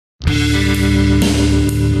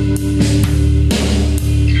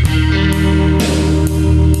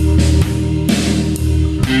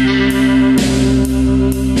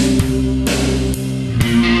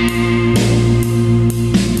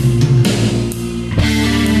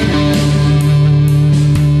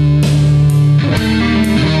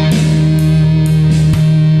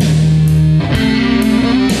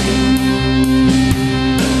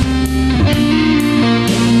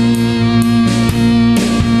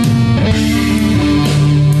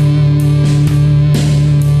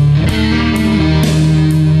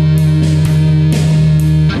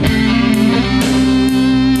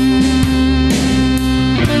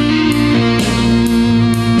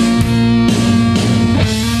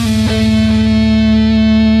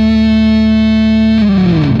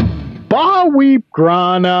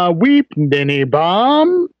Grana Weep Mini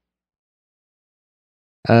Bomb?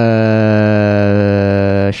 Sure.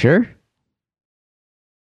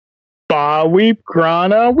 Ba Weep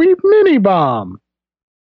Grana Weep Mini Bomb.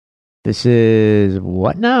 This is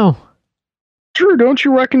what now? Drew, don't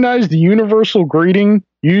you recognize the universal greeting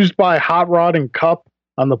used by Hot Rod and Cup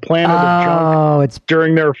on the planet of Junk it's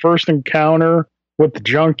during their first encounter with the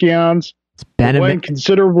Junkions? it's It went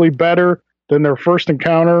considerably better than their first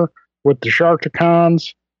encounter with the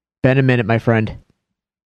Sharkticons. Been a minute, my friend.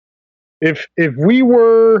 If we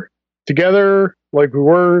were together like we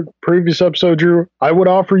were previous episode, Drew, I would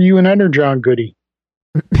offer you an Energon goodie.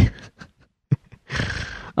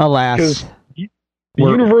 Alas. The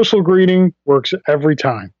universal greeting works every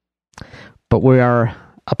time. But we are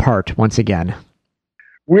apart once again.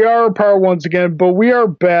 We are apart once again, but we are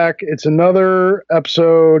back. It's another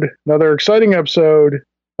episode, another exciting episode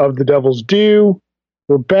of The Devil's Due.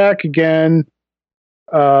 We're back again,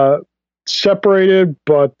 separated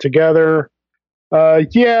but together.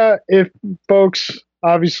 If folks,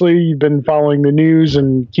 obviously you've been following the news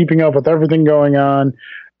and keeping up with everything going on.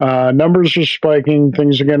 Numbers are spiking.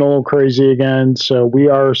 Things are getting a little crazy again. So we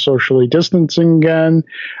are socially distancing again.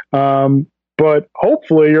 But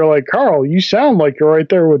hopefully you're like, Carl, you sound like you're right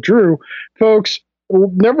there with Drew. Folks,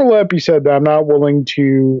 never let it be said that I'm not willing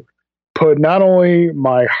to put not only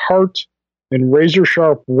my heart and razor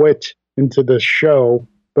sharp wit into this show,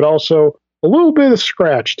 but also a little bit of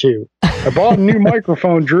scratch too. I bought a new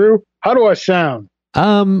microphone, Drew. How do I sound?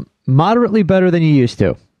 Moderately better than you used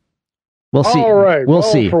to. We'll see. All right. We'll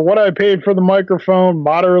see. For what I paid for the microphone,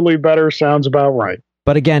 moderately better sounds about right.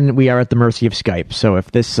 But again, we are at the mercy of Skype. So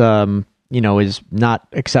if this, is not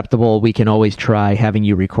acceptable, we can always try having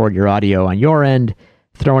you record your audio on your end,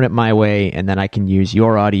 throwing it my way, and then I can use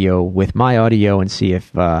your audio with my audio and see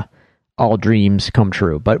if all dreams come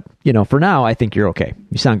true. But, for now, I think you're okay.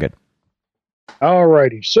 You sound good. All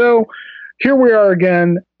righty. So here we are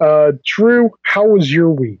again. Drew, how was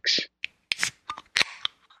your weeks?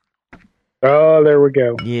 Oh, there we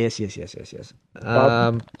go. Yes. Popping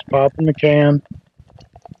the can.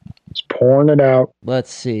 Just pouring it out.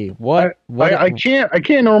 Let's see. I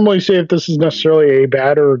can't normally say if this is necessarily a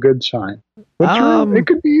bad or a good sign. But Drew, it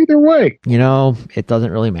could be either way. It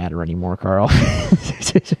doesn't really matter anymore, Carl.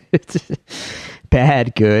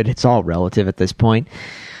 Bad, good. It's all relative at this point.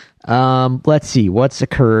 Let's see. What's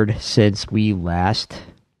occurred since we last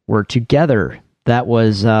were together? That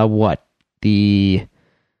was what? That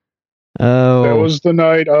was the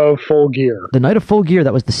night of Full Gear. The night of Full Gear.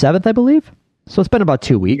 That was the 7th, I believe. So it's been about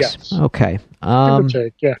 2 weeks. Yes. Okay. Give or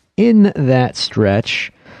take, yeah. In that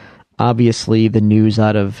stretch, obviously the news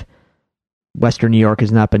out of Western New York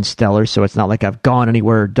has not been stellar, so it's not like I've gone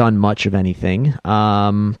anywhere or done much of anything.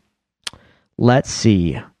 Let's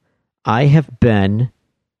see. I have been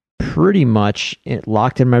pretty much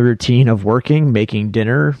locked in my routine of working, making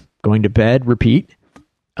dinner, going to bed, repeat.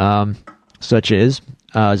 Such as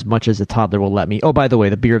much as a toddler will let me. Oh, by the way,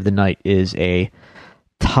 the beer of the night is a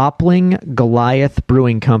Toppling Goliath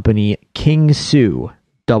Brewing Company King Sue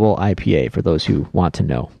Double IPA, for those who want to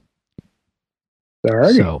know.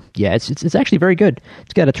 Alrighty. So, yeah, it's actually very good.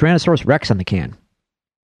 It's got a Tyrannosaurus Rex on the can.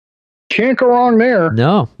 Can't go wrong there.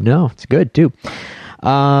 No, it's good, too.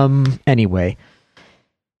 Anyway,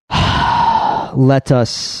 let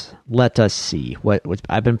us see what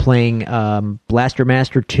I've been playing. Blaster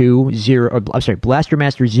Master Zero 2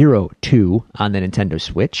 on the Nintendo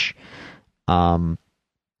Switch. And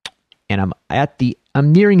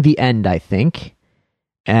I'm nearing the end, I think.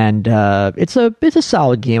 And it's a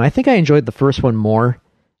solid game. I think I enjoyed the first one more.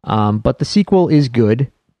 But the sequel is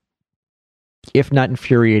good, if not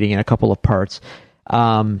infuriating in a couple of parts.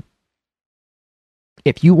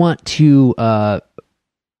 If you want to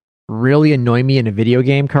really annoy me in a video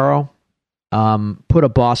game, Carl, put a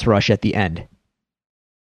boss rush at the end.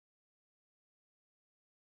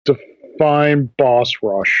 Define boss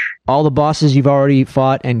rush. All the bosses you've already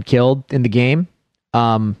fought and killed in the game.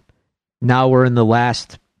 Now we're in the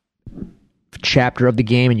last chapter of the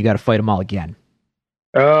game, and you got to fight them all again.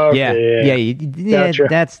 Okay, yeah. Gotcha.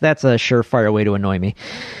 That's a surefire way to annoy me.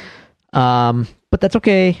 But that's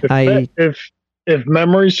okay. If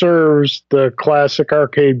memory serves, the classic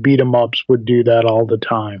arcade beat 'em ups would do that all the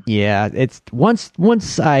time. Yeah, it's once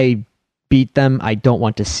I beat them, I don't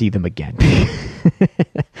want to see them again.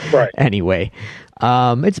 Right. Anyway,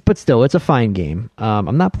 but still, it's a fine game.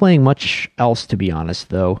 I'm not playing much else, to be honest,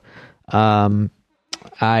 though.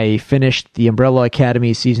 I finished The Umbrella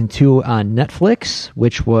Academy Season 2 on Netflix,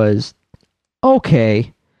 which was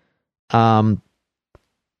okay. Bit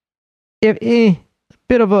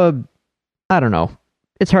of a, I don't know.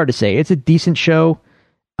 it's hard to say. It's a decent show.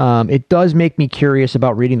 It does make me curious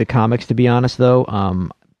about reading the comics, to be honest, though,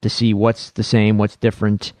 to see what's the same, what's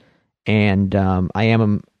different. And I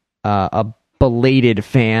am a belated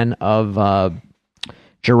fan of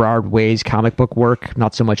Gerard Way's comic book work,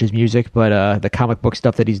 not so much his music, but the comic book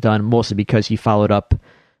stuff that he's done, mostly because he followed up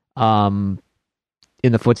in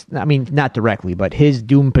the I mean, not directly, but his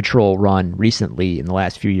Doom Patrol run recently in the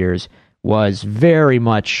last few years was very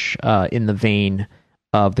much in the vein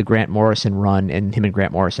of the Grant Morrison run, and him and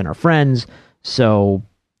Grant Morrison are friends, so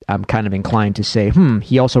I'm kind of inclined to say,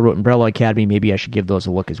 he also wrote Umbrella Academy, maybe I should give those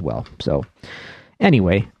a look as well. So,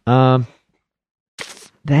 anyway,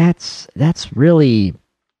 that's really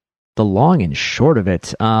the long and short of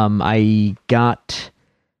it. I got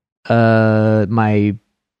my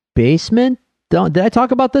basement. Did I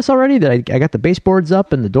talk about this already? That I got the baseboards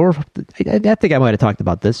up and the door. I think I might have talked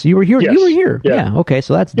about this. You were here. Yes. You were here. Yeah. Okay.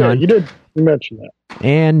 So that's done. Yeah, you did. You mentioned that.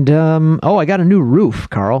 And I got a new roof,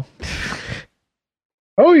 Carl.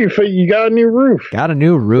 Oh, you got a new roof. Got a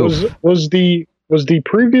new roof. Was the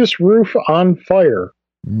previous roof on fire?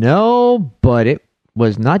 No, but it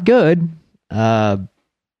was not good.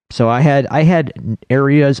 So I had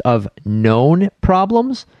areas of known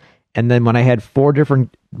problems, and then when I had 4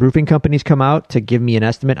 different roofing companies come out to give me an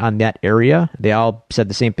estimate on that area, they all said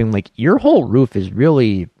the same thing, like, your whole roof is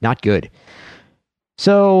really not good.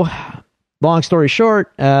 So, long story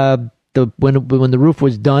short, when the roof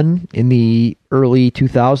was done in the early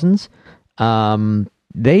 2000s,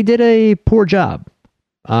 they did a poor job.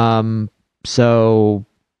 So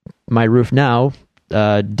my roof now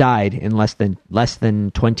died in less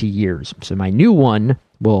than 20 years. So my new one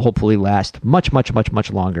will hopefully last much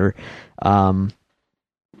longer.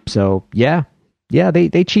 So yeah,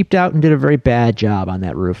 they cheaped out and did a very bad job on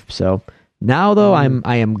that roof. So now though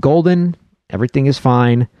I am golden, everything is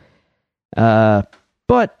fine.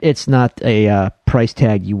 But it's not a price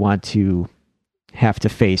tag you want to have to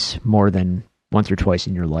face more than once or twice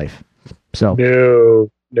in your life. So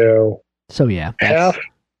no. So yeah,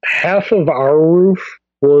 half of our roof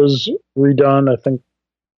was redone, I think,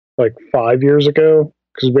 like 5 years ago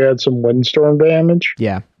because we had some windstorm damage.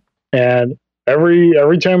 Yeah, and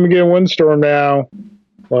every time we get a windstorm now,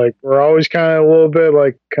 like we're always kind of a little bit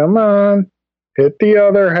like, come on, hit the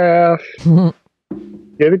other half.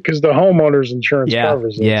 Get it because the homeowner's insurance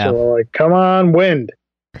covers it. Yeah. So we're like, come on, wind.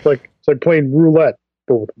 It's like playing roulette,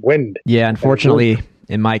 but with wind. Yeah, unfortunately,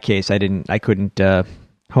 in my case, I couldn't.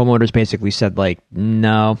 Homeowners basically said, like,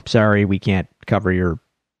 no, sorry, we can't cover your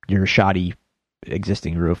shoddy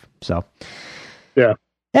existing roof. So, yeah.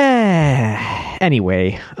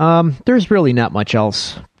 Anyway, there's really not much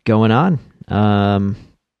else going on. I'm,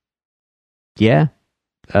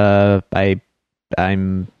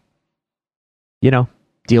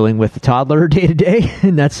 dealing with the toddler day to day,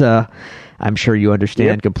 and that's I'm sure you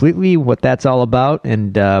understand completely what that's all about.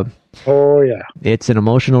 And oh yeah, it's an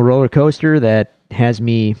emotional roller coaster that has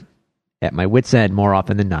me at my wit's end more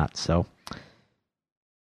often than not. So,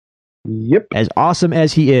 yep. As awesome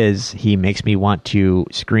as he is, he makes me want to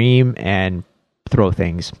scream and throw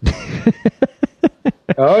things.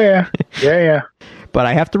 Oh yeah. But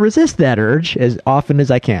I have to resist that urge as often as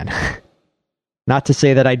I can. Not to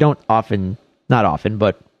say that I don't not often,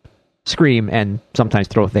 but scream and sometimes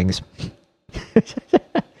throw things.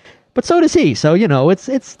 But so does he. So,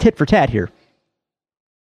 it's tit for tat here.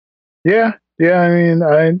 Yeah. I mean,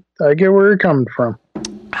 I get where you're coming from.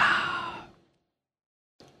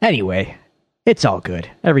 Anyway, it's all good.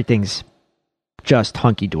 Everything's just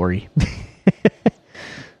hunky-dory.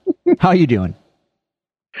 How you doing?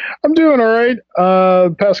 I'm doing all right.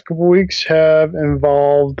 The past couple weeks have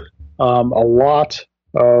involved a lot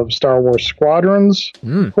of Star Wars Squadrons,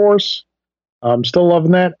 of course. I'm still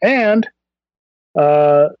loving that. And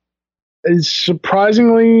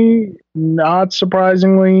not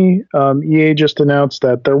surprisingly, EA just announced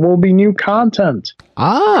that there will be new content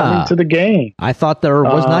coming to the game. I thought there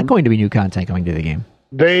was not going to be new content coming to the game.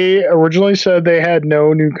 They originally said they had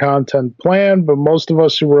no new content planned, but most of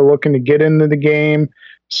us who were looking to get into the game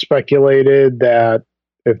speculated that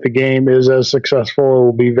if the game is as successful, it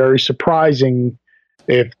will be very surprising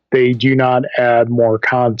if they do not add more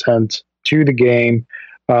content to the game.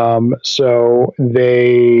 So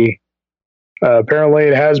they apparently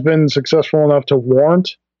it has been successful enough to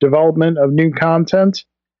warrant development of new content.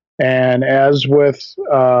 And as with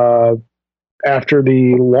after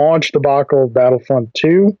the launch debacle of Battlefront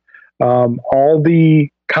 2, all the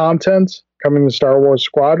content coming to Star Wars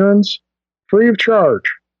Squadrons free of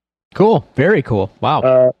charge. Cool, very cool.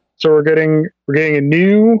 Wow. So we're getting a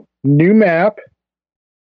new map,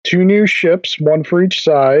 2 new ships, one for each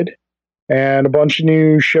side, and a bunch of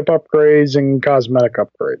new ship upgrades and cosmetic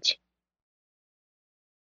upgrades.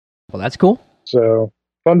 Well, that's cool. So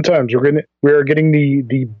fun times. We are getting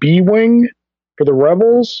the B-wing for the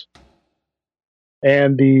Rebels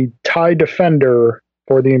and the TIE Defender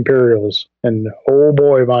for the Imperials. And oh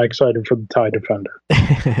boy, am I excited for the TIE Defender.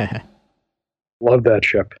 Love that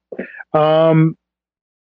ship.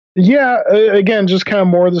 Yeah, again, just kind of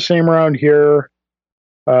more of the same around here.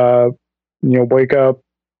 Wake up,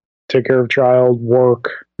 take care of child, work,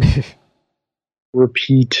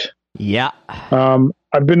 repeat. Yeah.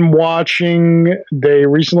 I've been watching, they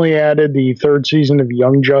recently added the third season of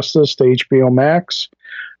Young Justice to HBO Max.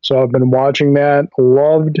 So I've been watching that.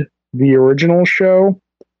 Loved the original show.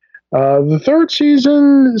 The third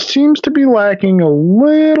season seems to be lacking a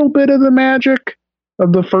little bit of the magic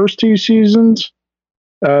of the first two seasons.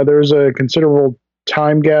 There's a considerable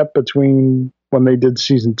time gap between when they did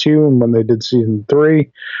season 2 and when they did season 3.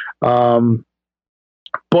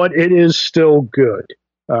 But it is still good.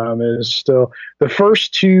 It is still the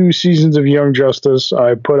first 2 seasons of Young Justice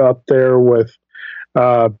I put up there with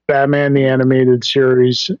Batman the Animated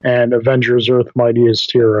Series and Avengers Earth Mightiest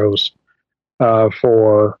Heroes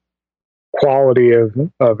for quality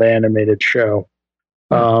of animated show.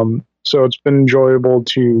 So it's been enjoyable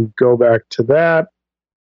to go back to that.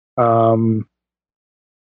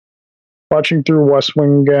 Watching through West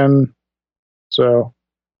Wing again. So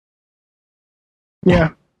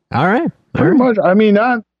yeah. All right. Pretty much. I mean,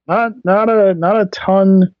 not a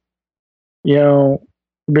ton.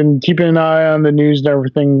 Been keeping an eye on the news and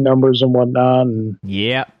everything, numbers and whatnot, and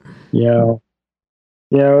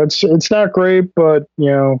it's not great, but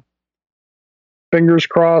fingers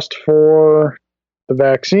crossed for the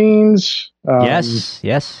vaccines. Yes,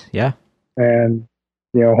 yeah, and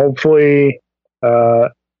hopefully,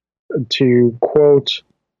 to quote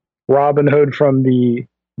Robin Hood from the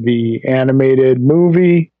animated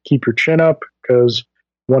movie, keep your chin up, because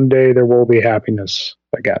one day there will be happiness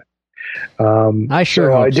again. I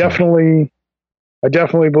definitely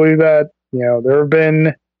believe that. There have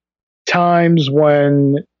been times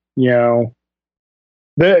when there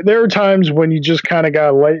are times when you just kind of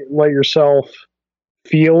gotta let yourself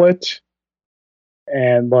feel it,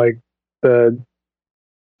 and like the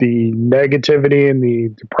negativity and the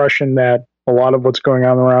depression that a lot of what's going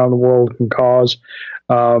on around the world can cause.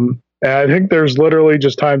 And I think there's literally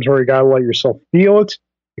just times where you gotta let yourself feel it,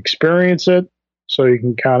 experience it, so you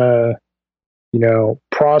can kind of,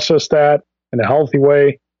 process that in a healthy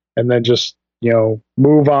way, and then just,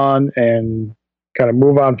 move on and kind of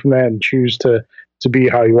move on from that and choose to be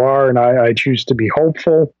how you are. And I choose to be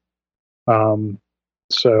hopeful.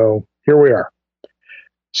 So here we are.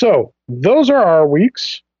 So those are our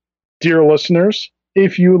weeks. Dear listeners,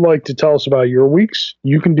 if you would like to tell us about your weeks,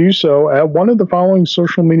 you can do so at one of the following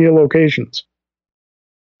social media locations.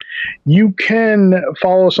 You can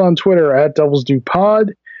follow us on Twitter at Devils Do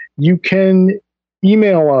Pod. You can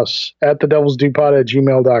email us at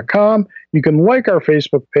thedevilsdopod@gmail.com. You can like our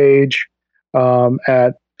Facebook page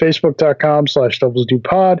at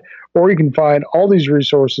facebook.com/devilsdopod, or you can find all these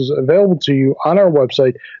resources available to you on our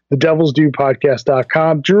website,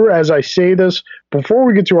 thedevilsdopodcast.com. Drew, as I say this, before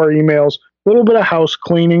we get to our emails, a little bit of house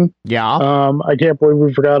cleaning. Yeah. I can't believe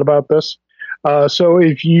we forgot about this. So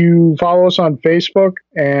if you follow us on Facebook,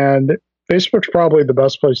 and Facebook's probably the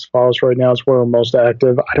best place to follow us right now. It's where we're most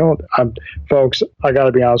active. Folks, I got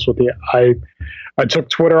to be honest with you. I took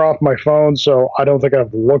Twitter off my phone, so I don't think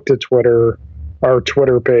I've looked at our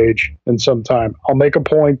Twitter page in some time. I'll make a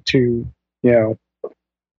point to,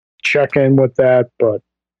 check in with that, but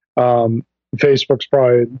Facebook's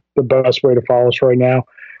probably the best way to follow us right now.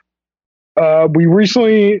 We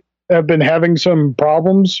recently have been having some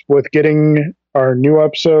problems with getting our new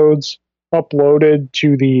episodes uploaded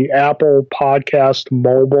to the Apple Podcast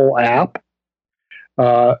mobile app.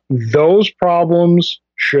 Those problems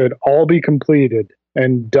should all be completed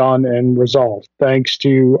and done and resolved, thanks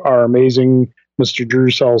to our amazing Mr. Drew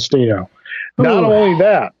Celestino. Not only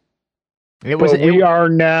that, we are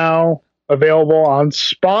now available on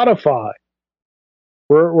Spotify.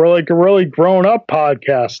 We're like a really grown up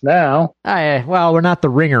podcast now. Well, we're not the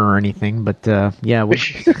Ringer or anything, but yeah,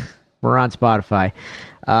 we're on Spotify.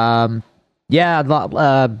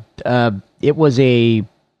 It was a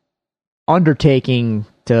undertaking,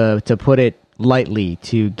 to put it lightly,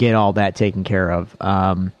 to get all that taken care of.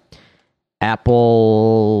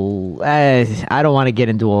 Apple, I don't want to get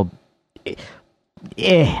into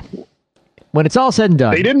when it's all said and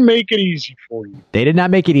done. They didn't make it easy for you. They did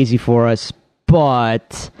not make it easy for us,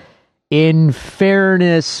 but in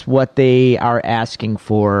fairness, what they are asking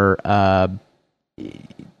for,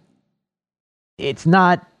 it's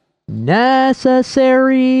not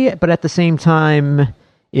necessary, but at the same time,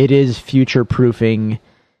 it is future-proofing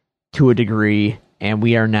to a degree, and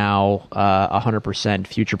we are now 100%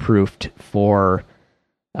 future-proofed for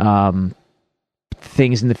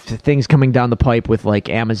things coming down the pipe with like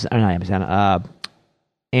Android,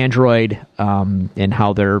 and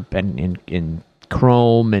how they're in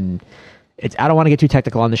Chrome, and it's. I don't want to get too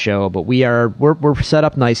technical on the show, but we're set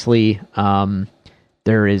up nicely.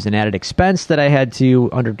 There is an added expense that I had to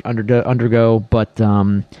undergo, but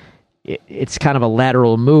it's kind of a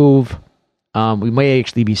lateral move. We may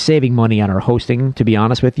actually be saving money on our hosting, to be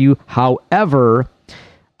honest with you. However,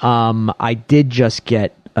 I did just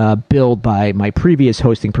get billed by my previous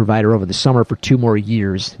hosting provider over the summer for 2 more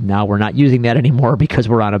years. Now we're not using that anymore because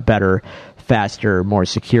we're on a better, faster, more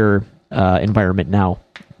secure environment now.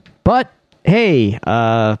 But hey,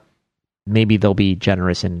 maybe they'll be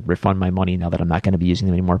generous and refund my money now that I'm not going to be using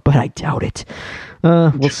them anymore, but I doubt it.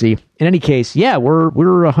 We'll see. In any case, yeah, we're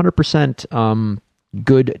 100%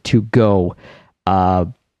 good to go.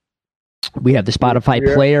 We have the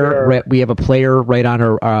Spotify player. We have a player right on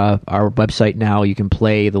our website now. You can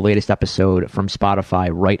play the latest episode from Spotify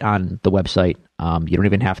right on the website. You don't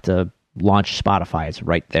even have to launch Spotify; it's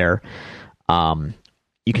right there.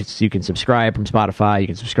 You can subscribe from Spotify. You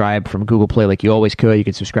can subscribe from Google Play like you always could. You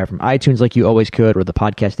can subscribe from iTunes like you always could, or the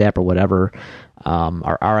podcast app or whatever.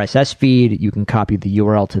 Our RSS feed, you can copy the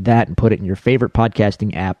URL to that and put it in your favorite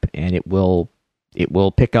podcasting app, and it will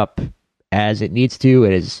pick up as it needs to.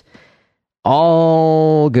 It is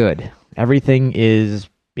all good. Everything is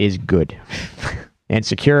good and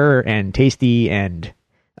secure and tasty and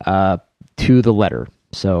to the letter.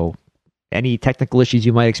 So any technical issues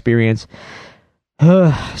you might experience,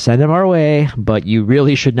 send them our way, but you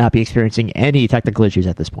really should not be experiencing any technical issues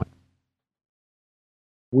at this point.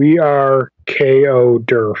 We are KO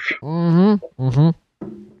Durf.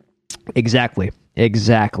 Exactly.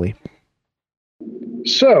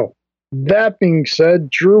 So, that being said,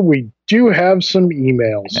 Drew, we do have some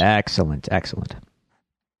emails. Excellent.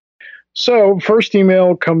 So, first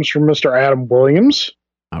email comes from Mr. Adam Williams.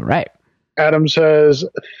 All right. Adam says,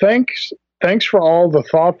 Thanks for all the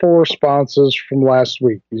thoughtful responses from last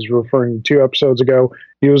week. He's referring to 2 episodes ago.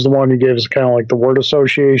 He was the one who gave us kind of like the word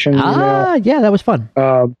association email. Yeah, that was fun.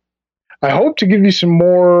 I hope to give you some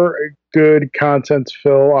more good content to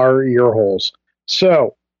fill our ear holes.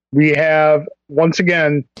 So we have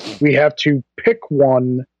to pick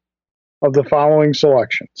one of the following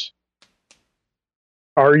selections.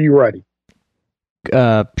 Are you ready?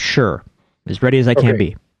 Sure. As ready as I can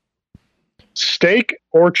be. Steak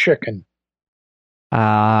or chicken?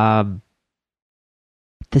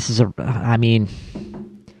 This is I'm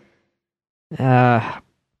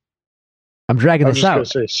dragging this out. I'm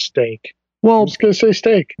just going to say steak. Well, I'm just going to say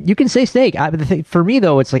steak. You can say steak. For me,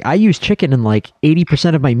 though, it's like I use chicken in like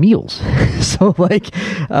 80% of my meals. So, like,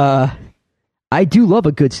 I do love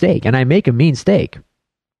a good steak, and I make a mean steak.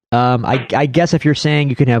 I guess if you're saying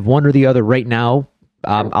you can have one or the other right now,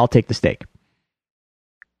 I'll take the steak.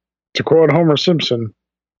 To quote Homer Simpson,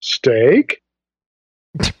 steak?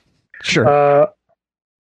 Sure.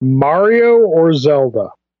 Mario or Zelda?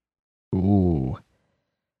 Ooh.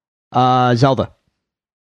 Zelda.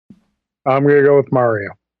 I'm going to go with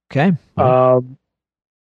Mario. Okay.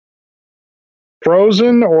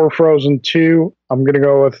 Frozen or Frozen 2? I'm going to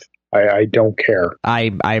go with I don't care.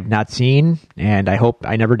 I've not seen, and I hope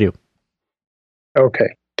I never do.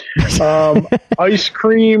 Okay. Ice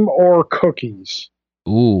cream or cookies?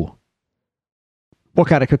 Ooh. What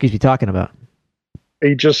kind of cookies are you talking about?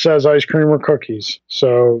 He just says ice cream or cookies.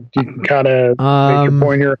 So you can kind of make your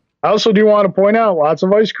point here. I also do want to point out lots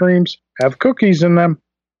of ice creams have cookies in them.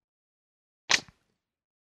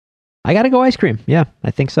 I gotta go ice cream. Yeah, I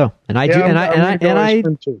think so. And I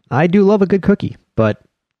do love a good cookie, but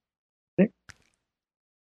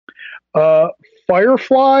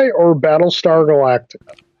Firefly or Battlestar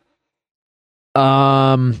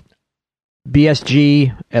Galactica?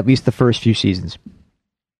 BSG, at least the first few seasons.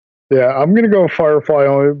 Yeah, I'm going to go Firefly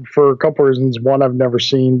only for a couple reasons. One, I've never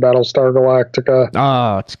seen Battlestar Galactica.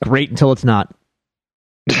 Oh, it's great until it's not.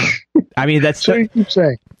 I mean, that's so you keep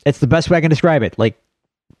saying. It's the best way I can describe it. Like,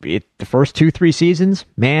 the first 2-3 seasons,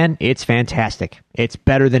 man, it's fantastic. It's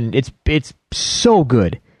better than it's so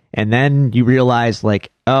good. And then you realize, like,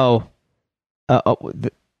 they don't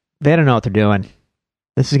know what they're doing.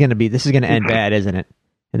 This is going to end bad, isn't it?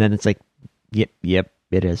 And then it's like, yep,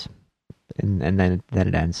 it is. And then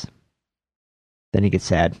it ends. Then you get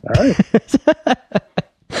sad. All right.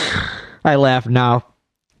 I laugh now.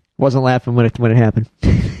 Wasn't laughing when it happened.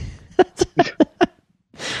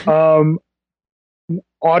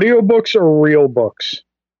 Audiobooks or real books?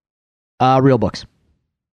 Real books.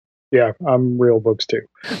 Yeah, I'm real books too.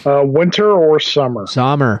 Winter or summer?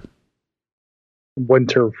 Summer.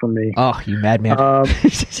 Winter for me. Oh, you madman.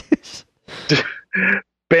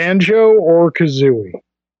 Banjo or Kazooie?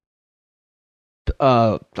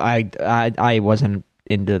 I wasn't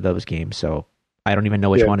into those games, so I don't even know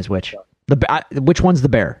which one is which. Which one's the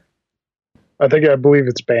bear? I believe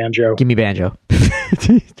it's Banjo. Give me Banjo.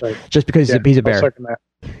 Right. Just because he's a bear. I'll second that.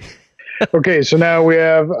 Okay, so now we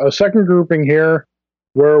have a second grouping here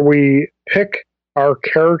where we pick our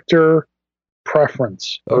character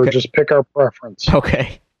preference, or just pick our preference.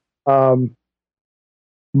 Okay. Mario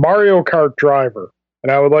Kart driver.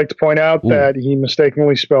 And I would like to point out that he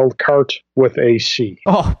mistakenly spelled cart with a C.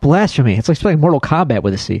 Oh, blasphemy. It's like spelling Mortal Kombat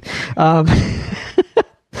with a C.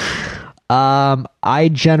 I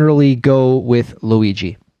generally go with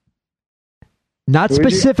Luigi. Not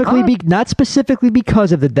specifically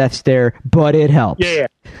because of the death stare, but it helps. Yeah.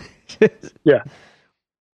 Yeah.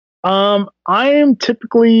 I am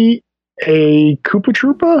typically a Koopa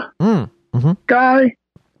Troopa guy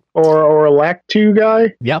or a Lactu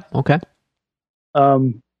guy. Yep. Okay.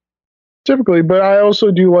 Typically, but I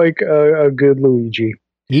also do like a good Luigi.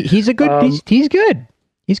 He's a good. He's good.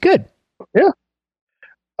 He's good. Yeah.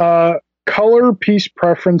 Color piece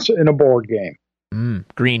preference in a board game.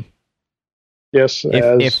 Green. Yes.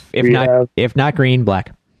 If not green,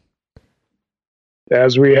 black.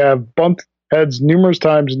 As we have bumped heads numerous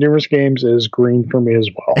times in numerous games, is green for me as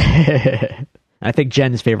well. I think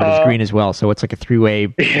Jen's favorite is green as well, so it's like a three-way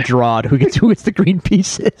draw. Who gets the green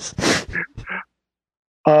pieces?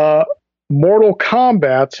 Mortal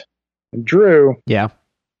Kombat, Drew. Yeah.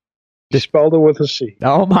 Spelled it with a C.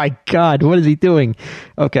 Oh my God, what is he doing?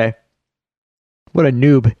 Okay. What a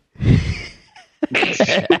noob.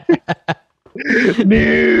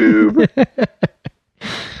 Noob.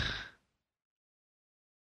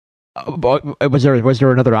 Was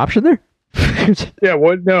there another option there? Yeah.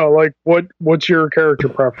 What's your character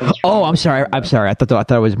preference? Oh, I'm sorry. I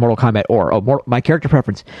thought it was Mortal Kombat or my character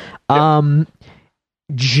preference. Yeah.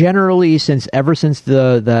 Generally, ever since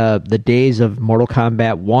the days of Mortal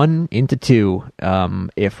Kombat 1 into 2,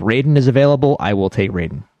 if Raiden is available, I will take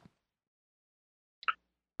Raiden.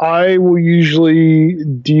 I will usually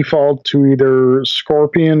default to either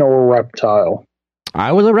Scorpion or Reptile.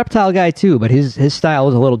 I was a Reptile guy too, but his style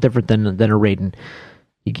is a little different than a Raiden.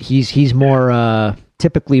 He's more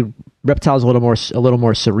typically Reptile's a little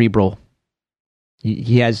more cerebral.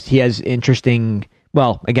 He has interesting.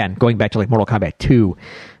 Well, again, going back to like Mortal Kombat 2,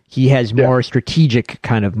 he has more strategic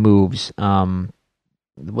kind of moves.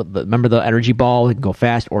 Remember the energy ball? It can go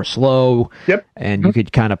fast or slow. Yep. And you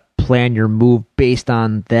could kind of plan your move based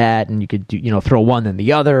on that, and you could do, throw one then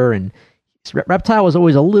the other. And Reptile was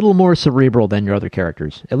always a little more cerebral than your other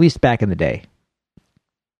characters, at least back in the day.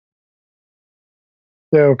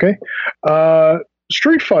 Yeah. Okay.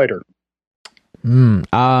 Street Fighter. In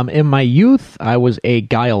my youth, I was a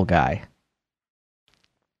Guile guy.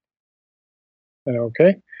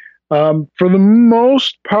 Okay. For the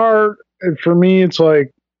most part, for me, it's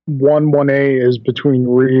like 1A is between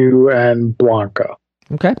Ryu and Blanca.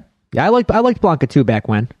 Okay. Yeah, I liked Blanca too back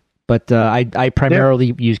when, but I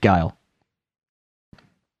primarily use Guile.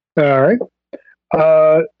 All right.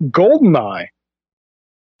 GoldenEye.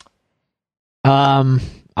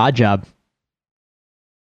 Odd Job.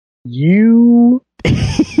 You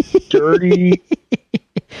dirty.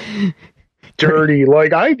 Dirty.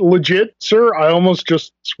 Like, I legit, sir, I almost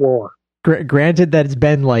just swore. Granted that it's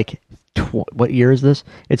been like, what year is this?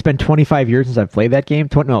 It's been 25 years since I've played that game.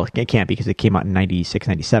 No, it can't because it came out in 96,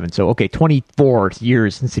 97. So, okay, 24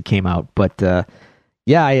 years since it came out. But,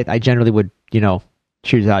 yeah, I generally would,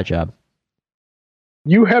 choose Odd Job.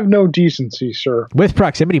 You have no decency, sir. With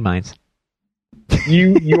proximity mines.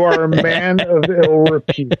 You are a man of ill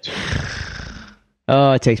repute.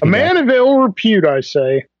 Oh, it takes me a man back. of ill repute, I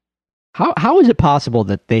say. How is it possible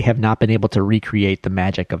that they have not been able to recreate the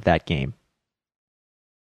magic of that game?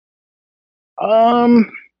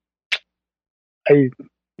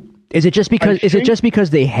 Is it just because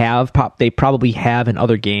they probably have in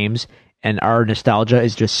other games, and our nostalgia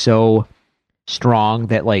is just so strong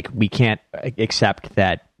that like we can't accept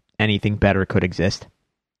that anything better could exist?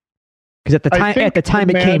 Because at the time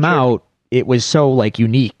it came out, it was so like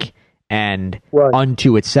unique and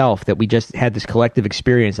unto itself that we just had this collective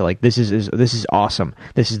experience that like this is awesome.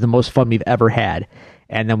 This is the most fun we've ever had.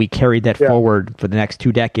 And then we carried that forward for the next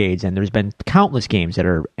 2 decades, and there's been countless games that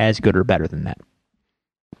are as good or better than that.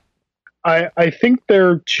 I think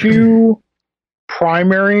they're two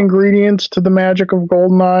primary ingredients to the magic of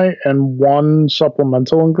GoldenEye and one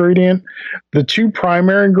supplemental ingredient. The two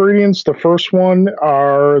primary ingredients, the first one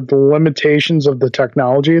are the limitations of the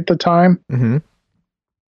technology at the time. Mm-hmm.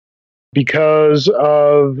 Because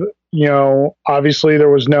of, obviously there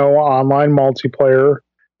was no online multiplayer.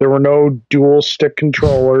 There were no dual stick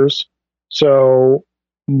controllers. So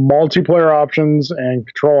multiplayer options and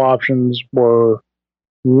control options were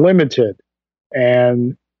limited.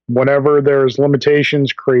 And whenever there's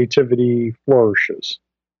limitations, creativity flourishes.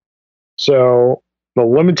 So the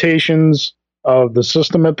limitations of the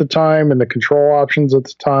system at the time and the control options at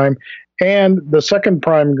the time, and the second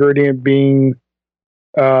prime ingredient being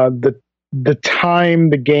the time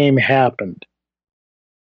the game happened.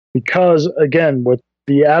 Because, again, with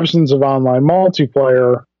the absence of online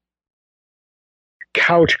multiplayer,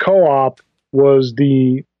 couch co-op was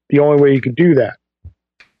the only way you could do that.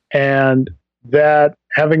 And that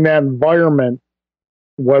having that environment,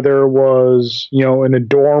 whether it was, in a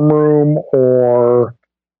dorm room or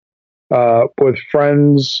with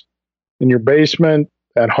friends in your basement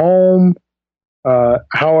at home,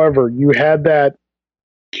 however, you had that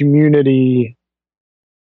community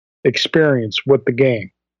experience with the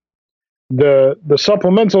game. The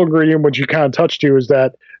supplemental ingredient, which you kind of touched to, is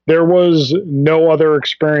that there was no other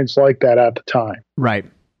experience like that at the time. Right.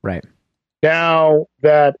 Now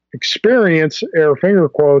that experience, air finger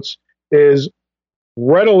quotes, is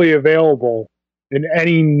readily available in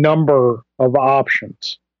any number of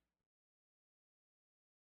options.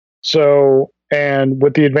 So, and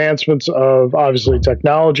with the advancements of obviously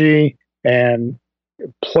technology and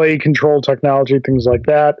play control technology, things like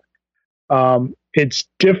that, it's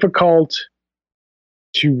difficult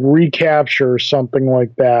to recapture something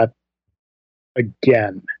like that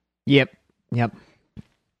again. Yep.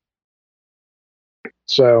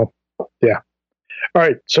 So, yeah. All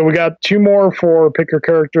right, so we got two more for pick your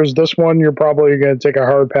characters. This one you're probably going to take a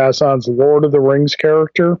hard pass on. It's Lord of the Rings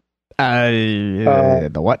character.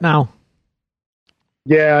 The what now?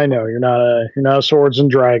 Yeah, I know you're not a swords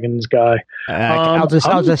and dragons guy. I'll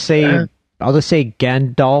just say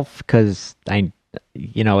Gandalf because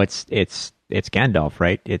it's Gandalf,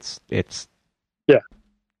 right? It's yeah,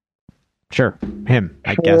 sure, him.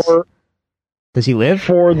 I guess. Does he live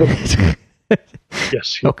for the?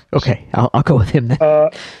 Yes. Okay. I'll go with him then.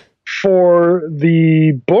 For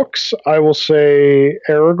the books, I will say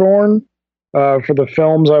Aragorn. For the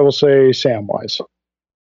films, I will say Samwise.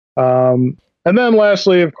 And then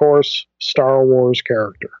lastly, of course, Star Wars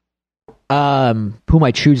character. Who am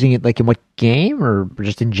I choosing it? Like in what game or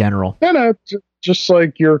just in general? No, just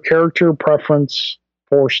like your character preference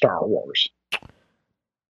for Star Wars.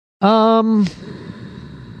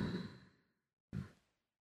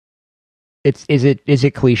 Is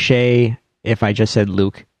it cliche if I just said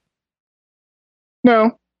Luke?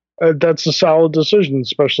 No, that's a solid decision,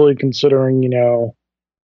 especially considering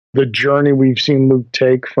the journey we've seen Luke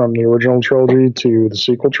take from the original trilogy to the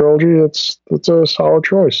sequel trilogy. That's a solid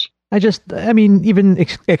choice. Even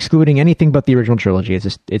excluding anything but the original trilogy,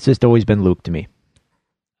 it's just always been Luke to me.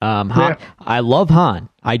 Han, yeah. I love Han.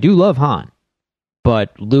 I do love Han,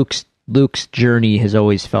 but Luke's journey has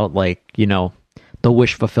always felt like the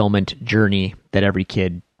wish fulfillment journey that every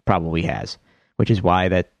kid probably has, which is why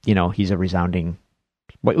that he's a resounding.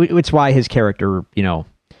 It's why his character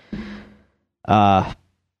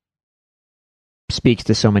speaks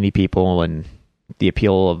to so many people and the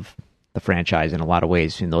appeal of the franchise in a lot of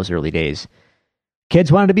ways in those early days.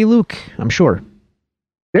 Kids wanted to be Luke, I'm sure.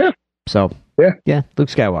 Yeah. So yeah, Luke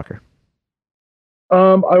Skywalker.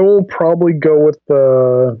 I will probably go with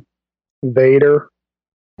Vader.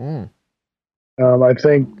 I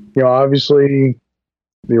think obviously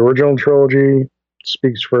the original trilogy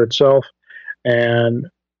speaks for itself, and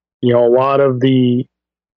a lot of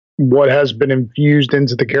what has been infused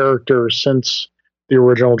into the character since the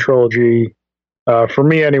original trilogy, for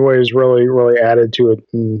me anyways, really added to it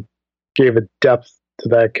and gave a depth to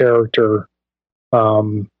that character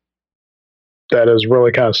that has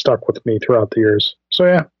really kind of stuck with me throughout the years. So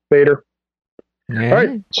yeah, Vader. Yeah. All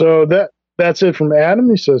right, so that's it from Adam.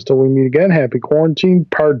 He says, till we meet again, happy quarantine,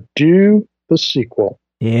 Pardue, the sequel.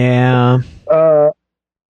 Yeah.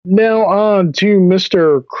 Now on to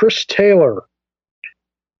Mr. Chris Taylor.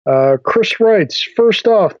 Chris writes, first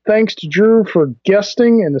off, thanks to Drew for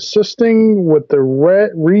guesting and assisting with the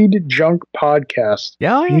Read Junk podcast,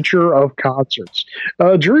 Future of Concerts.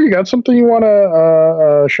 Drew, you got something you want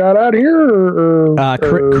to shout out here?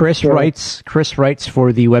 Chris writes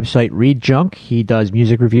for the website Read Junk. He does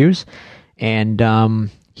music reviews, and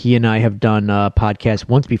he and I have done a podcast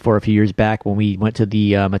once before a few years back when we went to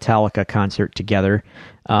the Metallica concert together.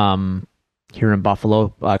 here in Buffalo.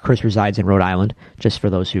 Chris resides in Rhode Island, just for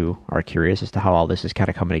those who are curious as to how all this is kind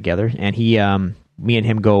of coming together. And me and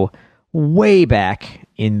him go way back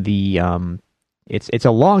in the, it's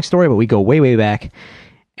a long story, but we go way, way back.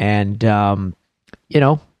 And,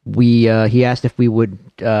 he asked if we would,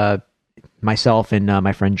 myself and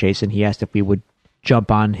my friend Jason, he asked if we would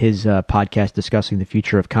jump on his podcast discussing the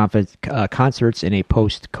future of concerts in a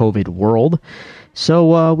post-COVID world.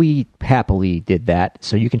 So we happily did that.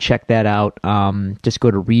 So you can check that out. Just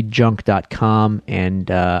go to readjunk.com,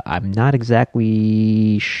 and I'm not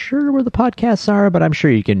exactly sure where the podcasts are, but I'm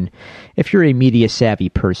sure you can, if you're a media-savvy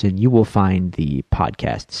person, you will find the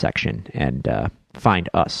podcast section and find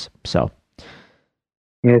us. So.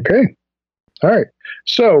 Okay. All right.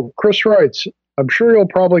 So Chris writes, I'm sure you'll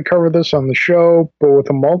probably cover this on the show, but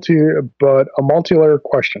a multi-layer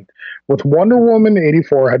question. With Wonder Woman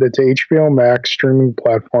 84 headed to HBO Max streaming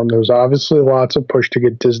platform, there's obviously lots of push to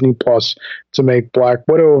get Disney Plus to make Black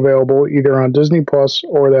Widow available either on Disney Plus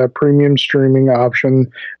or that premium streaming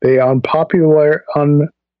option they hold on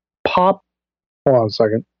a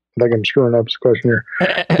second. I think I'm screwing up this question here.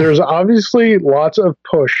 There's obviously lots of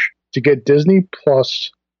push to get Disney Plus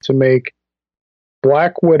to make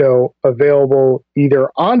Black Widow available either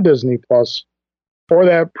on Disney Plus or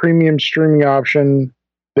that premium streaming option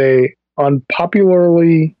they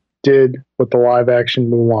unpopularly did with the live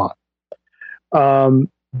action Mulan.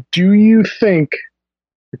 Do you think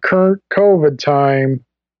the current COVID time?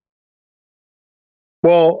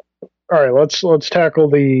 Well, all right. Let's tackle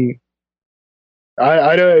the.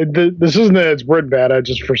 This isn't that it's word bad.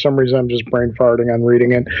 For some reason I'm just brain farting on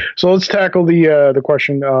reading it. So let's tackle the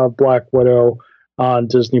question of Black Widow on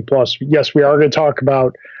Disney Plus. Yes, we are going to talk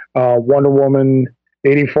about Wonder Woman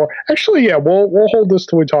 84. Actually, yeah, we'll hold this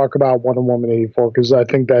till we talk about Wonder Woman 84 because I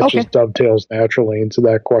think that just dovetails naturally into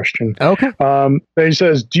that question. Okay. He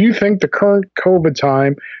says, do you think the current COVID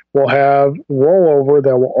time will have rollover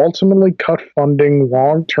that will ultimately cut funding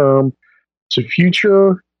long term to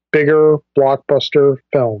future bigger blockbuster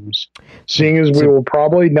films, seeing as we will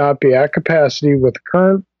probably not be at capacity with the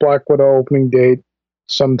current Black Widow opening date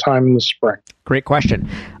sometime in the spring? Great question.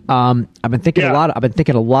 I've been thinking a lot. I've been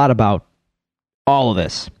thinking a lot about all of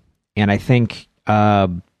this, and I think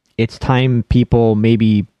it's time people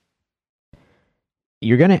maybe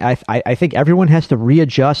you're gonna. I think everyone has to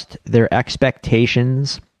readjust their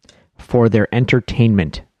expectations for their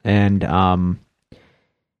entertainment, and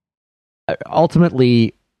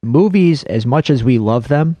ultimately, movies, as much as we love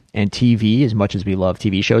them, and TV, as much as we love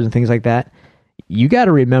TV shows and things like that, you got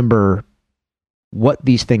to remember what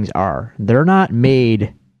these things are. They're not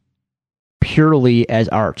made purely as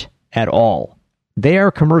art at all. They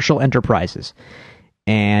are commercial enterprises.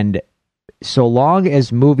 And so long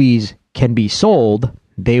as movies can be sold,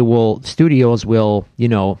 studios will,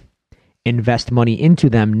 invest money into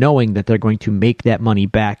them knowing that they're going to make that money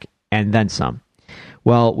back and then some.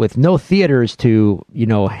 Well, with no theaters to,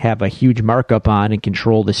 have a huge markup on and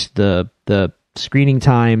control the screening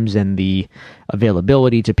times and the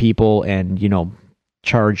availability to people and,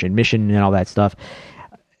 charge admission and all that stuff,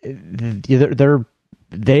 these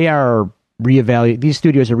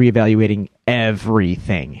studios are reevaluating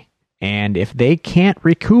everything. And if they can't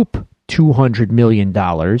recoup $200 million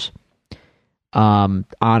on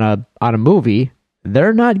a movie,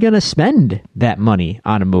 they're not going to spend that money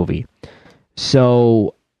on a movie.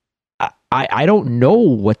 So I don't know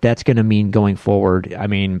what that's going to mean going forward. I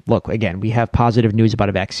mean, look, again, we have positive news about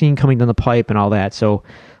a vaccine coming down the pipe and all that. So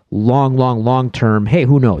long term, hey,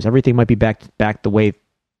 who knows? Everything might be back the way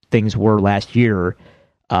things were last year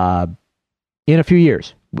in a few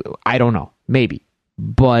years. I don't know. Maybe.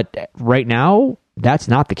 But right now, that's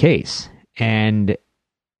not the case. And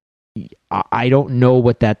I don't know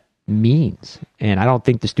what that means, and I don't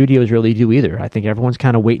think the studios really do either. I think everyone's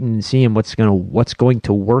kind of waiting and seeing what's going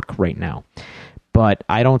to work right now. But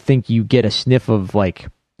I don't think you get a sniff of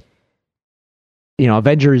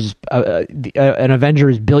Avengers. An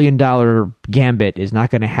Avengers $1 billion gambit is not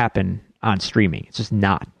going to happen on streaming. It's just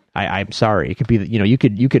not. I'm sorry. It could be you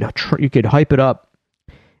could hype it up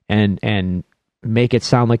and make it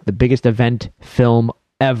sound like the biggest event film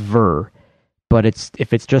ever, but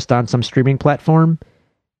if it's just on some streaming platform,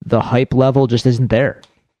 the hype level just isn't there.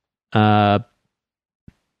 I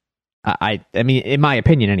mean, in my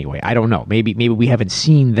opinion, anyway. I don't know. Maybe we haven't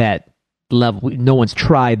seen that level. No one's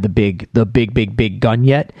tried the big gun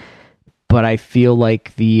yet. But I feel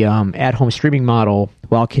like the at-home streaming model,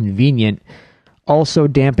 while convenient, also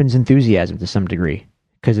dampens enthusiasm to some degree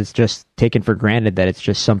because it's just taken for granted that it's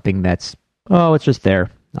just something that's it's just there.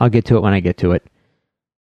 I'll get to it when I get to it,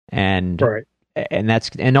 and right.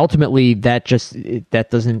 And ultimately that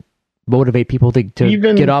doesn't motivate people to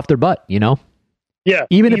get off their butt, Yeah.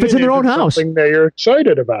 Even if it's in their own house. Something that you're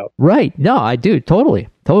excited about. Right. No, I do. Totally.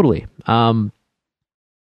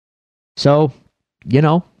 So,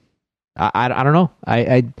 I don't know.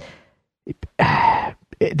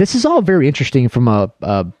 This is all very interesting from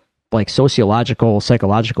a like sociological,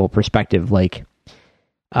 psychological perspective. Like,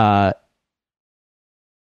 if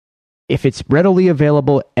it's readily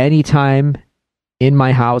available anytime in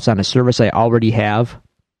my house on a service I already have,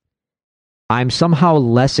 I'm somehow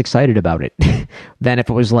less excited about it than if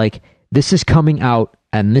it was like, this is coming out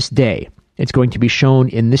on this day. It's going to be shown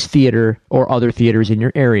in this theater or other theaters in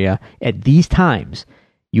your area at these times.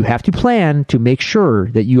 You have to plan to make sure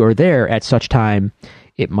that you are there at such time.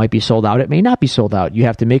 It might be sold out. It may not be sold out. You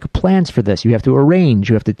have to make plans for this. You have to arrange.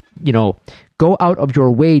 You have to, go out of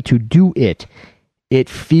your way to do it. It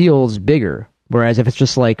feels bigger. Whereas if it's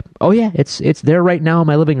just like, oh yeah, it's there right now in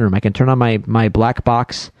my living room. I can turn on my black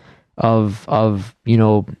box of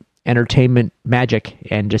entertainment magic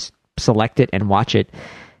and just select it and watch it.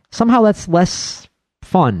 Somehow that's less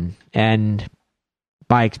fun, and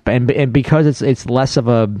because it's less of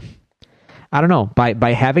a, I don't know,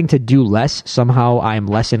 by having to do less, somehow I'm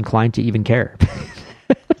less inclined to even care.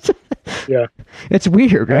 Yeah, it's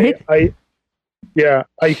weird, right?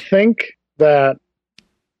 I think that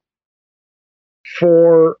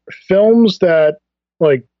for films that,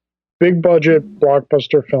 like, big budget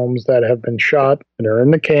blockbuster films that have been shot and are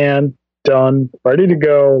in the can, done, ready to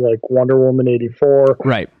go, like Wonder Woman 84,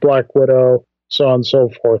 right, Black Widow, so on and so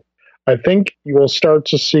forth, I think you will start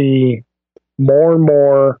to see more and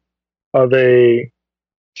more of a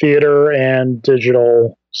theater and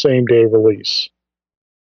digital same day release.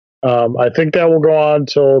 I think that will go on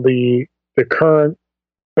till the current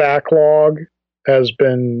backlog has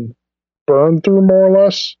been burned through, more or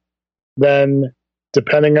less. Then,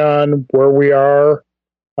 depending on where we are,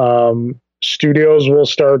 studios will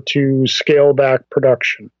start to scale back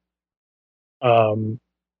production.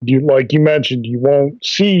 Like you mentioned, you won't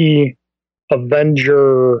see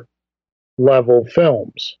Avenger level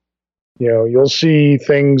films. You'll see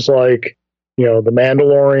things like, The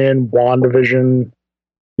Mandalorian, WandaVision,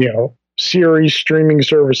 series, streaming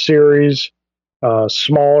service series,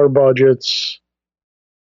 smaller budgets,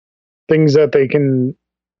 things that they can,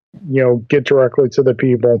 get directly to the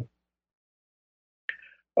people.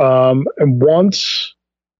 And let's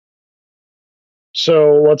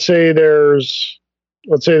say there's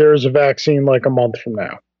a vaccine like a month from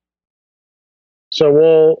now.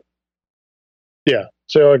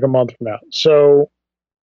 Say like a month from now. So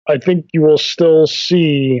I think you will still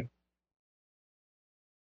see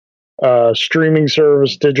streaming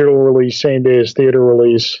service, digital release, same day as theater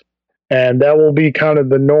release, and that will be kind of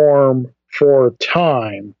the norm for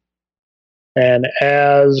time. And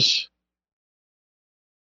as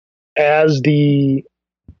the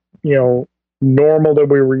normal that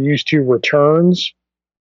we were used to returns,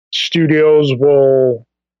 studios will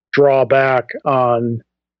draw back on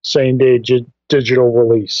same day digital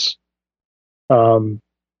release. They'll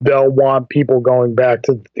want people going back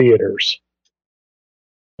to the theaters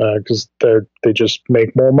because they just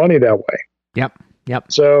make more money that way. Yep.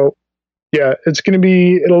 So yeah,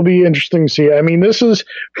 it'll be interesting to see. I mean, this is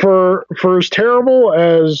for as terrible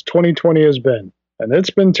as 2020 has been, and it's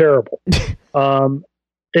been terrible.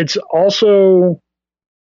 It's also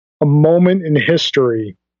a moment in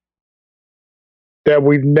history that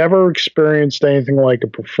we've never experienced anything like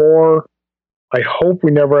it before. I hope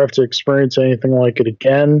we never have to experience anything like it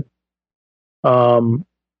again.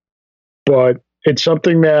 But it's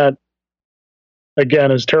something that,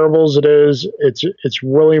 again, as terrible as it is, it's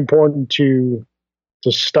really important to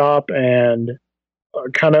stop and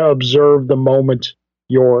kind of observe the moment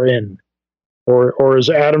you're in. Or as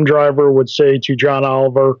Adam Driver would say to John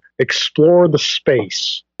Oliver, explore the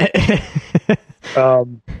space.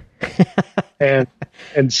 And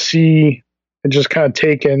see and just kind of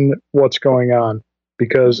take in what's going on,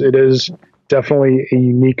 because it is definitely a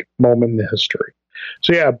unique moment in the history.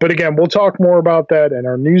 So yeah, but again, we'll talk more about that in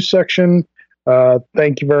our news section.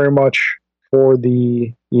 Thank you very much for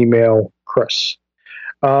the email, Chris.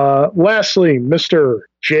 Lastly, Mr.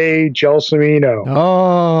 Jay Gelsomino.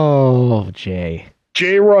 Oh, Jay.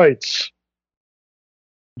 Jay writes,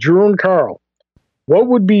 Drew and Carl, what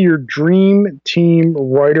would be your dream team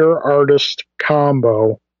writer-artist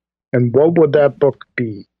combo, and what would that book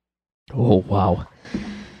be? Oh, wow.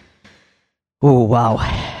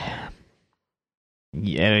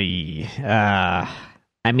 Yeah.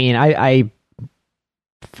 I mean, I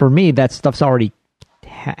for me, that stuff's already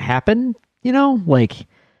happened, like,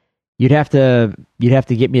 you'd have to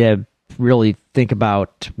get me to really think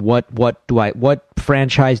about what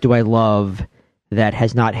franchise do I love that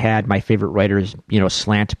has not had my favorite writer's,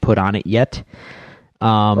 slant put on it yet.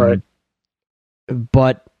 Right.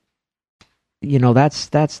 But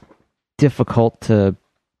that's difficult to.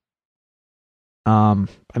 I mean,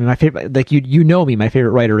 my favorite, like you know me, my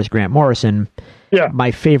favorite writer is Grant Morrison. Yeah.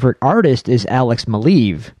 My favorite artist is Alex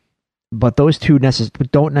Maleev, but those two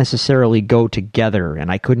don't necessarily go together,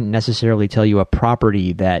 and I couldn't necessarily tell you a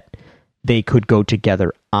property that they could go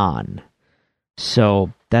together on.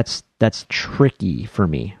 So that's tricky for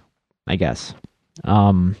me, I guess.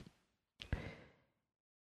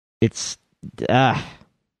 It's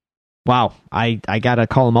wow. I gotta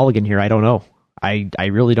call a mulligan here. I don't know. I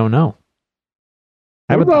really don't know.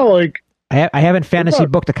 I haven't fantasy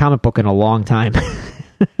booked a comic book in a long time.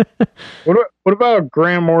 What about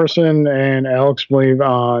Grant Morrison and Alex Maleev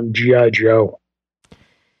on G.I. Joe?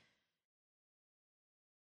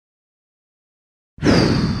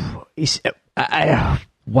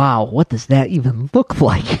 Wow, what does that even look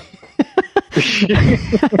like?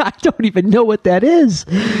 I don't even know what that is.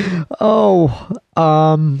 Oh,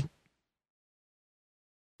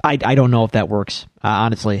 I don't know if that works.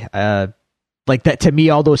 Honestly, like that to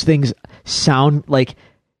me, all those things sound like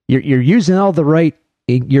you're using all the right.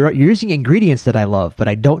 You're using ingredients that I love, but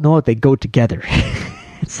I don't know if they go together.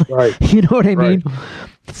 It's like, right. You know what I mean?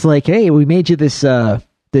 It's like, hey, we made you this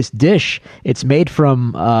this dish. It's made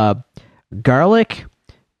from garlic,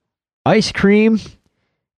 ice cream,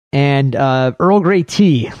 and Earl Grey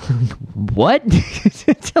tea. What?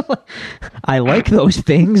 I like those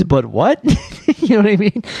things, but what? You know what I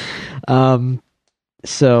mean?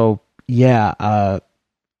 So yeah,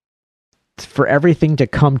 for everything to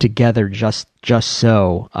come together just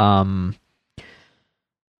so. I'm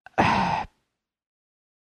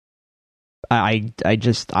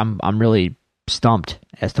really stumped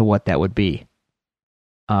as to what that would be.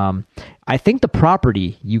 I think the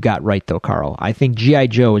property you got right though, Carl. I think G.I.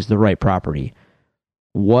 Joe is the right property.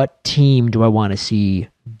 What team do I want to see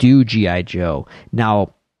do G.I. Joe?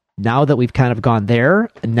 Now that we've kind of gone there,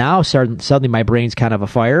 now suddenly my brain's kind of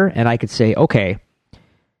afire, and I could say, okay,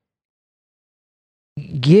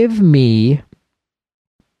 give me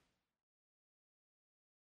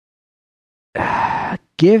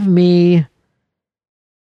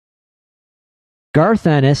Garth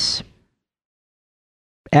Ennis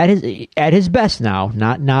at his best now,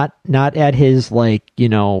 not at his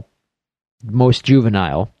most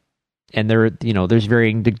juvenile. And there's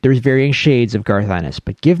varying shades of Garth Ennis,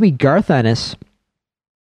 but give me Garth Ennis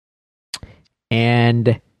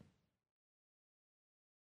and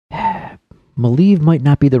Maleev might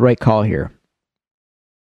not be the right call here.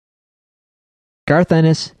 Garth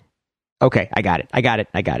Ennis. Okay, I got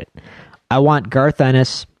it. I want Garth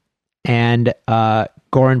Ennis and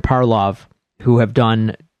Goran Parlov, who have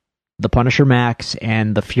done the Punisher Max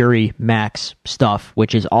and the Fury Max stuff,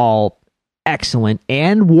 which is all excellent,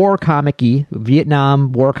 and war comic-y,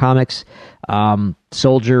 Vietnam war comics,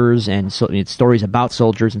 soldiers and stories about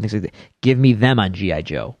soldiers and things like that. Give me them on G.I.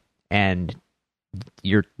 Joe, and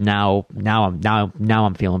you're now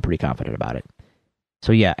I'm feeling pretty confident about it.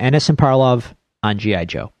 So yeah, Ennis and Parlov on G.I.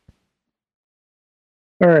 Joe.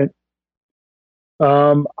 All right.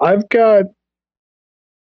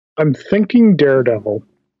 I'm thinking Daredevil.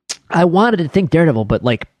 I wanted to think Daredevil, but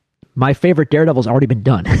my favorite Daredevil's already been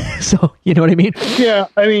done. So, you know what I mean? Yeah,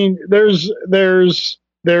 I mean, there's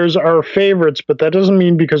our favorites, but that doesn't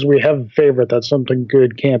mean because we have a favorite that something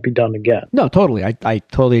good can't be done again. No, totally. I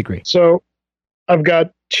totally agree. So, I've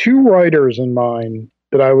got two writers in mind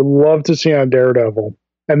that I would love to see on Daredevil,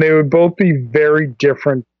 and they would both be very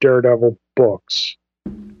different Daredevil books.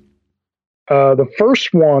 The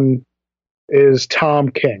first one is Tom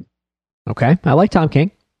King. Okay, I like Tom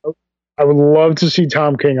King. I would love to see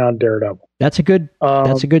Tom King on Daredevil. That's a good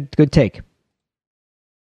take.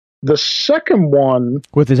 The second one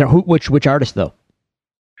which artist though?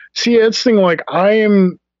 See, it's the thing.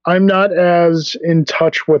 I'm not as in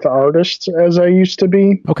touch with artists as I used to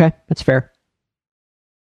be. Okay, that's fair.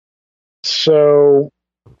 So,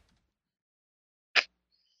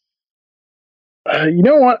 you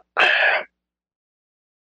know what?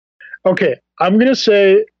 Okay, I'm gonna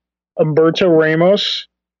say Humberto Ramos.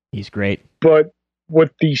 He's great. But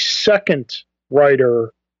with the second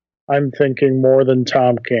writer, I'm thinking more than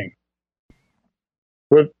Tom King.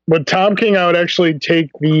 With Tom King, I would actually take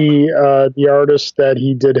the artist that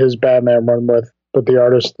he did his Batman run with, but the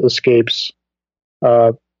artist escapes.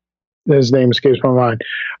 His name escapes my mind.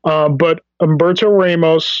 But Humberto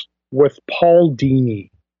Ramos with Paul Dini.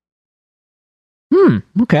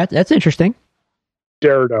 Okay, that's interesting.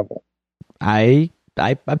 Daredevil. I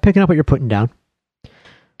I'm picking up what you're putting down.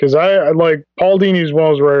 Because I like Paul Dini's one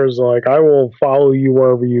of those writers. Like, I will follow you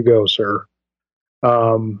wherever you go, sir.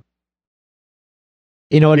 You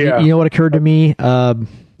know what occurred to me, and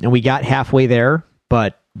we got halfway there,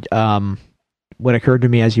 but what occurred to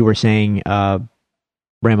me as you were saying,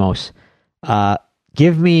 Ramos,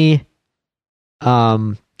 give me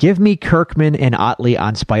Kirkman and Otley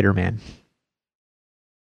on Spider-Man.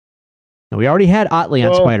 Now, we already had Otley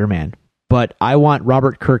on Spider-Man, but I want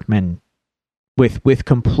Robert Kirkman with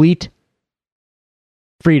complete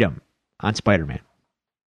freedom on Spider-Man.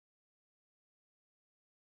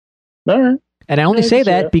 All right. And I only say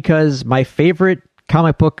that because my favorite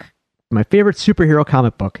superhero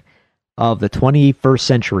comic book of the 21st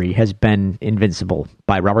century has been Invincible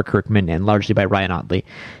by Robert Kirkman and largely by Ryan Otley.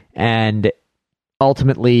 And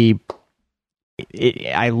ultimately,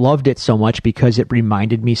 I loved it so much because it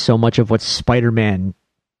reminded me so much of what Spider-Man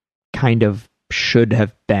kind of should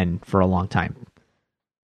have been for a long time.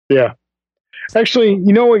 Yeah. Actually,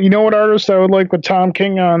 you know what artist I would like with Tom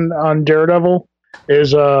King on Daredevil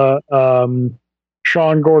is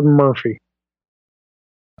Sean Gordon Murphy.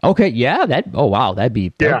 Okay, yeah, that'd be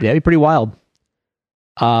pretty wild.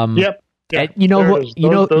 Yep. And you know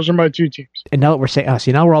what? Those are my two teams. And now that we're saying,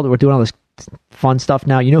 now we're doing all this fun stuff.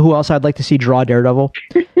 Now, you know who else I'd like to see draw Daredevil?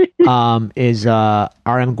 Is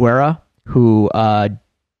R.M. Guerra, who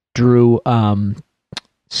drew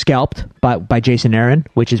Scalped by Jason Aaron,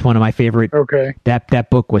 which is one of my favorite. Okay, that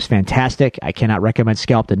book was fantastic. I cannot recommend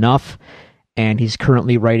Scalped enough. And he's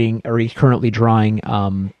currently drawing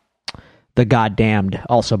The Goddamned,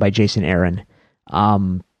 also by Jason Aaron.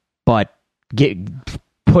 But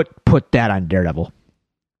put that on Daredevil.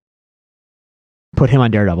 Put him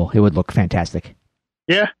on Daredevil. It would look fantastic.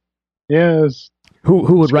 Yeah. Yes.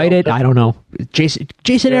 Who would write it? I don't know.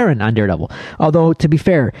 Jason Aaron on Daredevil. Although, to be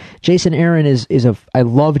fair, Jason Aaron I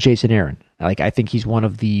love Jason Aaron. I think he's one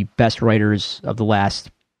of the best writers of the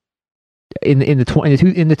last in the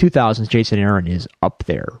 2000s. Jason Aaron is up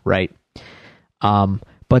there, right?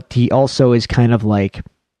 But he also is kind of like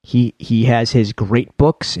he has his great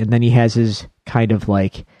books, and then he has his kind of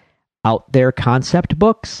like out there concept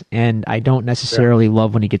books, and I don't necessarily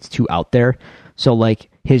love when he gets too out there. So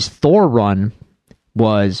like his Thor run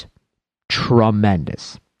was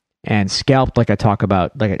tremendous, and Scalped, like I talk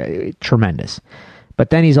about, tremendous. But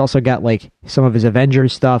then he's also got like some of his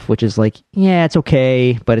Avengers stuff, which is like, yeah, it's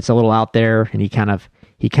okay, but it's a little out there, and he kind of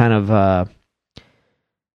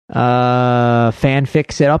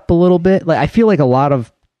fanfics it up a little bit. Like I feel like a lot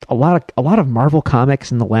of Marvel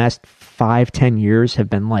comics in the last 5-10 years have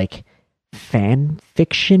been like fan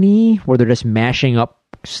fiction-y, where they're just mashing up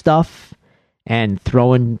stuff and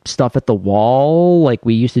throwing stuff at the wall like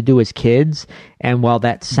we used to do as kids. And while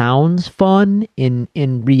that sounds fun, in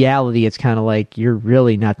reality, it's kind of like you're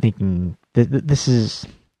really not thinking. There's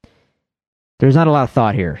not a lot of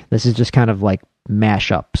thought here. This is just kind of like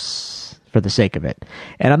mashups for the sake of it.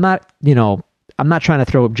 And I'm not trying to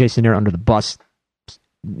throw Jason Aaron under the bus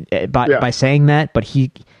by saying that, but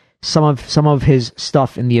some of his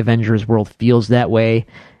stuff in the Avengers world feels that way,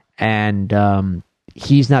 and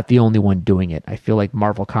he's not the only one doing it. I feel like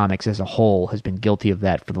Marvel Comics as a whole has been guilty of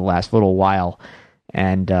that for the last little while.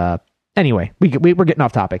 And anyway, we're getting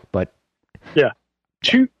off topic, but yeah.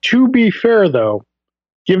 To be fair, though,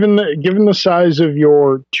 given the size of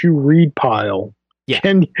your to read pile,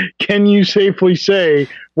 can you safely say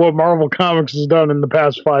what Marvel Comics has done in the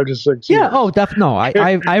past 5 to 6 years? Yeah. Oh, definitely. No,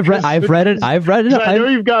 I've read it. I know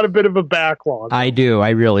you've got a bit of a backlog. I do.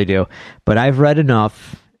 I really do. But I've read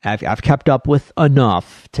enough. I've kept up with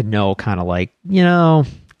enough to know kind of like,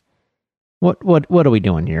 what are we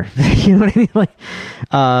doing here? You know what I mean? Like,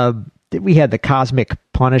 we had the Cosmic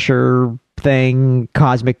Punisher thing,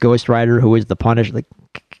 Cosmic Ghost Rider, who is the Punisher. Like,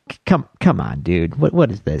 come on, dude. What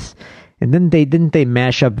is this? And then didn't they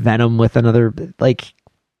mash up Venom with another, like,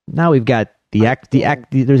 now we've got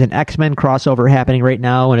there's an X-Men crossover happening right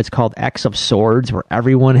now, and it's called X of Swords, where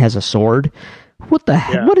everyone has a sword. What the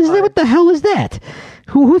hell? What is that? What the hell is that?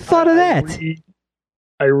 Who thought of that?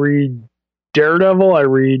 I read Daredevil, I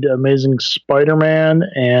read Amazing Spider-Man,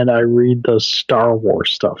 and I read the Star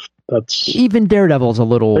Wars stuff. That's even Daredevil's a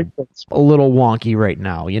little wonky right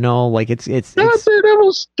now. Like it's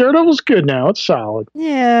Daredevil's good now. It's solid.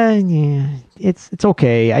 Yeah, it's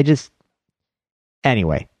okay.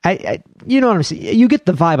 Anyway, I you know what I'm saying. You get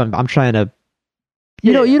the vibe I'm trying to.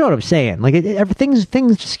 You know what I'm saying. Like things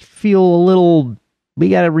just feel a little. We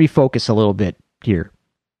got to refocus a little bit here.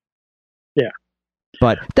 Yeah.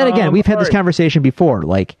 But then again, we've had this conversation before.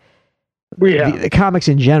 Like, the comics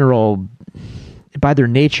in general, by their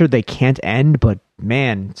nature they can't end, but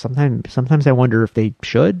man, sometimes I wonder if they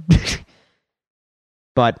should.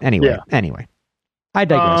 But anyway, I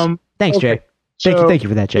digress. Thanks, okay. Jay. Thank you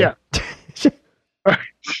for that, Jay. Yeah.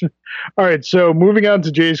 All right, so moving on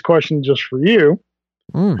to Jay's question just for you.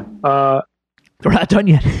 We're not done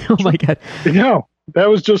yet. Oh my god. No, that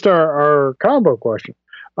was just our combo question.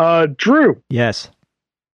 Drew. Yes.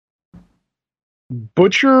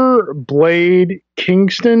 Butcher Blade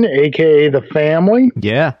Kingston, aka the Family.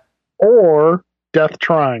 Yeah. Or Death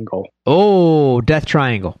Triangle. Oh, Death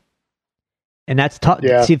Triangle. And that's tough.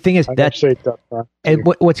 Yeah, see, the thing is and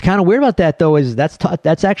what's kind of weird about that though is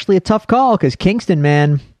that's actually a tough call, because Kingston,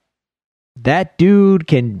 man, that dude,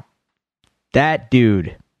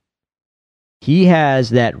 he has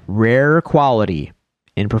that rare quality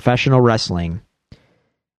in professional wrestling.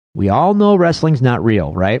 We all know wrestling's not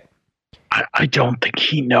real, right? I don't think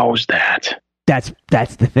he knows that. That's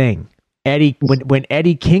the thing. Eddie, when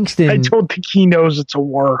Eddie Kingston, I don't think he knows it's a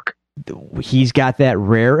work. He's got that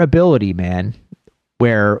rare ability, man,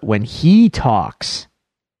 where when he talks,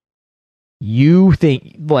 you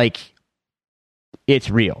think like it's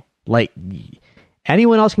real. Like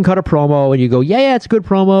anyone else can cut a promo and you go, yeah, it's a good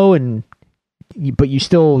promo, but you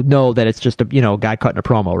still know that it's just a guy cutting a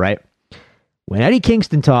promo, right? When Eddie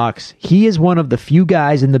Kingston talks, he is one of the few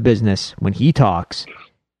guys in the business. When he talks,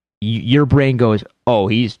 your brain goes,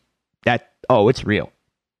 it's real.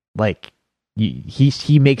 Like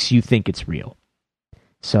he makes you think it's real.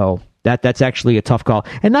 So that's actually a tough call.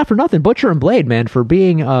 And not for nothing, Butcher and Blade, man, for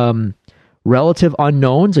being relative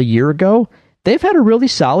unknowns a year ago, they've had a really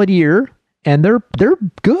solid year, and they're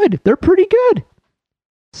good. They're pretty good.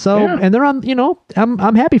 So and they're on.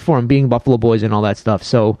 I'm happy for them being Buffalo Boys and all that stuff.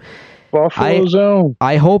 So Buffalo Zone.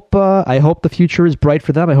 I hope the future is bright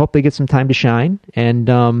for them. I hope they get some time to shine, and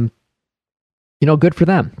good for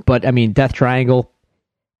them. But I mean, Death Triangle,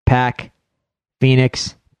 Pac,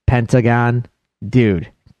 Phoenix, Pentagon,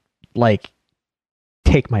 dude, like,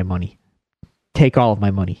 take my money. Take all of my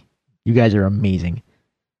money. You guys are amazing.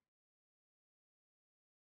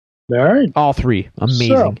 All right. All three.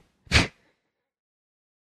 Amazing.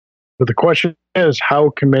 But the question is, how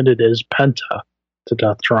committed is Penta to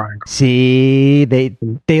Death Triangle? See, they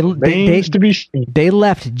to be seen. They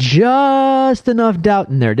left just enough doubt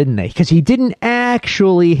in there, didn't they? Because he didn't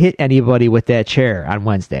actually hit anybody with that chair on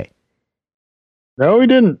Wednesday. No, he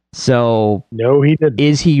didn't. So, no, he didn't.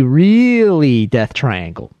 Is he really Death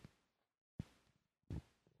Triangle?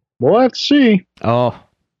 We'll have to see. Oh,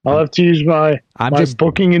 I'll have to use my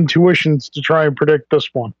booking intuitions to try and predict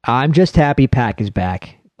this one. I'm just happy Pac is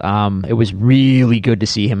back. It was really good to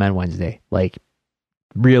see him on Wednesday. Like,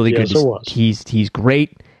 really good. Yes, it was. He's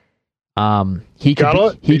great. He's got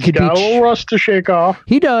a little rust to shake off.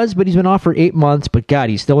 He does, but he's been off for 8 months. But God,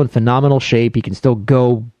 he's still in phenomenal shape. He can still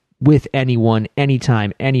go with anyone,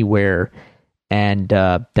 anytime, anywhere. And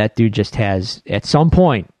that dude just has, at some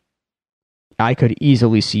point, I could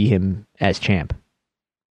easily see him as champ.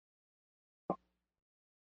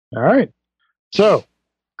 All right. So,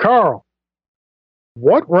 Carl,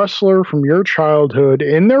 what wrestler from your childhood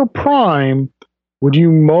in their prime would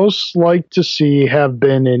you most like to see have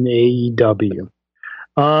been in AEW?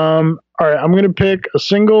 All right, I'm going to pick a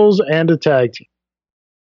singles and a tag team.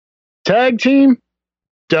 Tag team,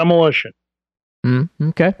 Demolition.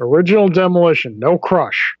 Okay. Original Demolition, no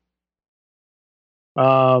Crush.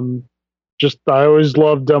 I always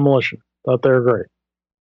loved Demolition. Thought they were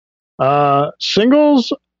great.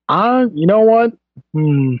 Singles, you know what?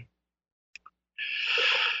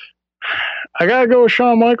 I gotta go with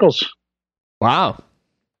Shawn Michaels. Wow.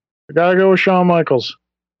 I gotta go with Shawn Michaels.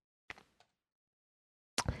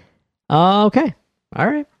 Okay. All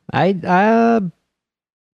right. I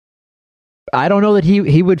don't know that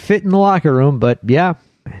he would fit in the locker room, but yeah,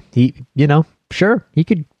 sure, he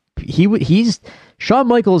could. He's Shawn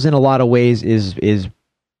Michaels in a lot of ways is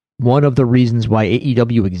one of the reasons why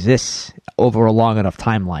AEW exists over a long enough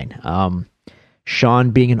timeline.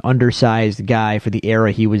 Shawn, being an undersized guy for the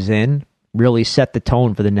era he was in, really set the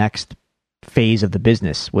tone for the next phase of the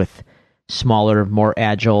business with smaller, more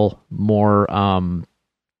agile, more I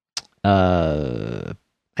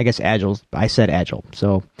guess agile. I said agile.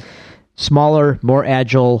 So smaller, more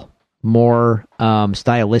agile, more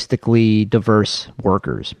stylistically diverse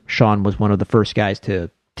workers. Shawn was one of the first guys to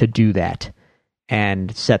do that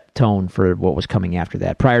and set the tone for what was coming after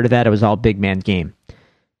that. Prior to that, it was all big man game.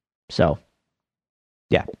 So,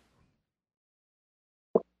 yeah.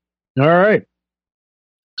 All right.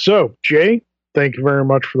 So, Jay, thank you very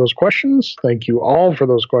much for those questions. Thank you all for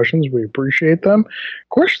those questions. We appreciate them.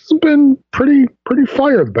 Questions have been pretty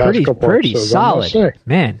fire the past couple pretty episodes, solid,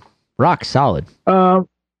 man. Rock solid. All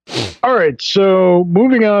right, so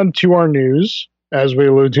moving on to our news, as we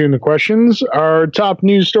alluded to in the questions, our top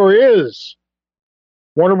news story is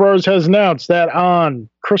Warner Bros. Has announced that on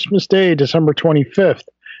Christmas Day, December 25th,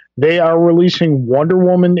 they are releasing Wonder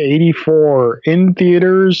Woman 84 in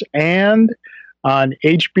theaters and on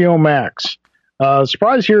HBO Max.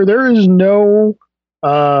 Surprise here, there is no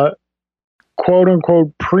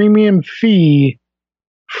quote-unquote premium fee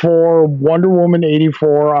for Wonder Woman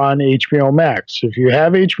 84 on HBO Max. If you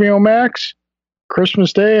have HBO Max,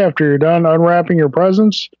 Christmas Day, after you're done unwrapping your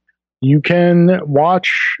presents, you can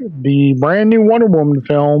watch the brand new Wonder Woman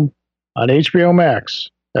film on HBO Max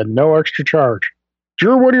at no extra charge.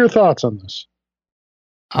 Drew, what are your thoughts on this?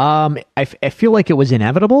 I feel like it was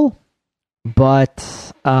inevitable,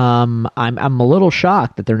 but I'm a little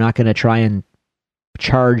shocked that they're not going to try and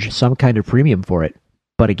charge some kind of premium for it.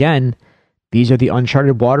 But again, these are the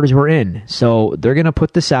uncharted waters we're in. So they're going to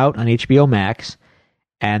put this out on HBO Max,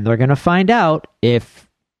 and they're going to find out if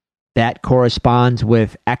that corresponds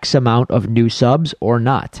with X amount of new subs or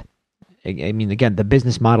not. I mean, again, the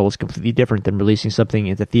business model is completely different than releasing something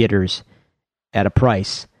into theaters at a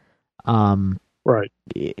price. Right.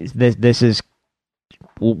 This is.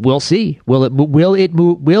 We'll see. Will it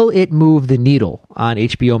move the needle on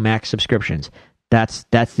HBO Max subscriptions? That's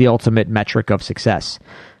the ultimate metric of success.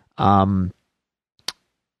 I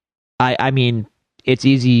mean, it's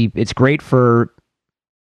easy. It's great for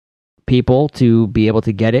people to be able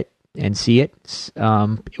to get it and see it.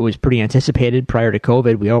 It was pretty anticipated prior to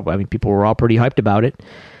COVID. People were all pretty hyped about it.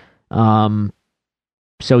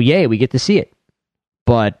 So yay, we get to see it.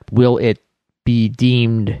 But will it be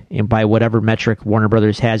deemed by whatever metric Warner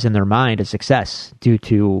Brothers has in their mind a success due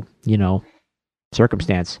to,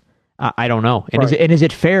 circumstance? I don't know. And right. Is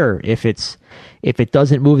it fair if it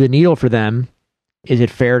doesn't move the needle for them? Is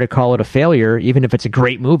it fair to call it a failure, even if it's a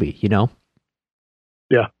great movie?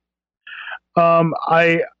 Yeah.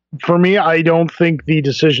 For me, I don't think the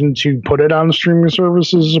decision to put it on the streaming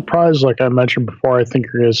service is a surprise. Like I mentioned before, I think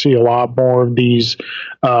you're going to see a lot more of these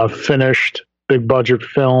finished big budget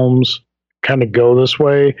films kind of go this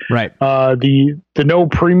way. Right. The no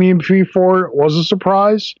premium fee for it was a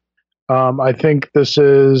surprise. I think this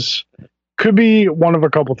could be one of a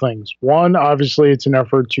couple things. One, obviously, it's an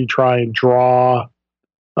effort to try and draw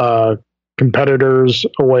competitors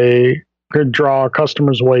away, could draw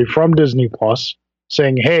customers away from Disney Plus,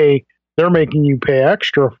 saying, hey, they're making you pay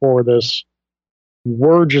extra for this.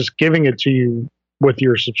 We're just giving it to you with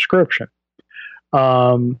your subscription.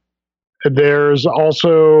 There's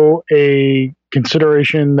also a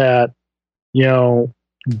consideration that,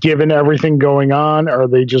 given everything going on, are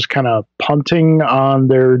they just kind of punting on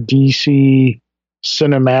their DC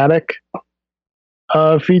cinematic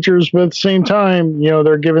features? But at the same time,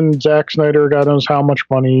 they're giving Zack Snyder God knows how much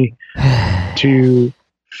money to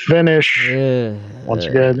finish, once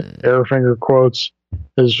again, air finger quotes,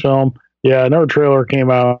 his film. Yeah, no trailer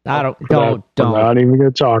came out. Don't. I'm not even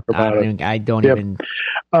going to talk about it. I don't even.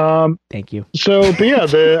 Thank you. So, but yeah,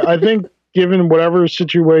 I think given whatever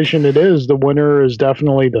situation it is, the winner is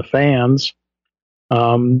definitely the fans.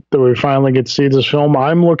 That we finally get to see this film.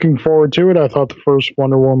 I'm looking forward to it. I thought the first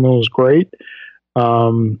Wonder Woman was great.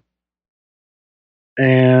 And,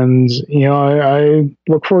 I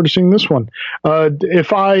look forward to seeing this one.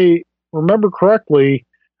 If I remember correctly,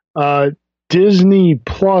 Disney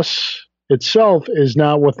Plus itself is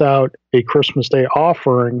not without a Christmas Day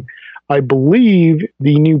offering. I believe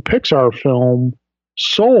the new Pixar film,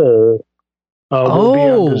 Soul, will be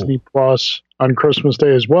on Disney Plus on Christmas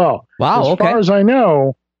Day as well. Wow, as far as I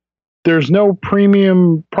know, there's no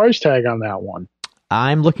premium price tag on that one.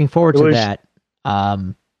 I'm looking forward to that.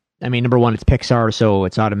 Number one, it's Pixar, so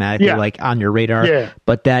it's automatically on your radar. Yeah.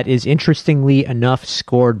 But that is interestingly enough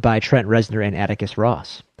scored by Trent Reznor and Atticus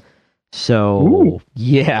Ross. So,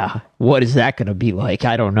 yeah, what is that going to be like?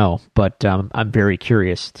 I don't know, but I'm very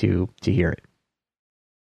curious to hear it.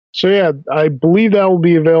 So, yeah, I believe that will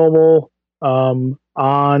be available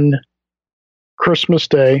on Christmas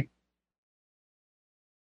Day.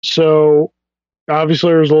 So,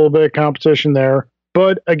 obviously, there's a little bit of competition there.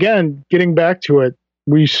 But, again, getting back to it,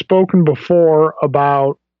 we've spoken before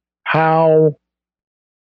about how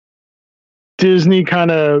Disney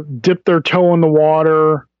kind of dipped their toe in the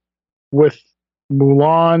water with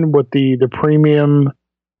Mulan, with the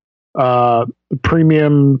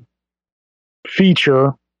premium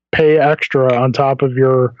feature, pay extra on top of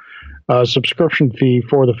your subscription fee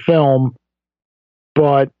for the film,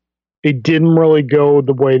 but it didn't really go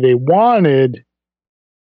the way they wanted.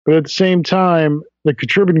 But at the same time, the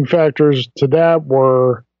contributing factors to that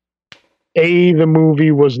were, A, the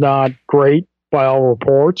movie was not great by all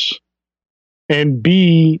reports. and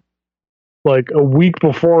B, like a week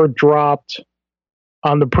before it dropped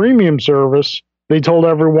on the premium service, they told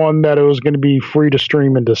everyone that it was going to be free to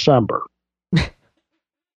stream in December.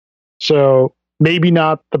 So maybe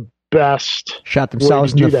not the best. Shot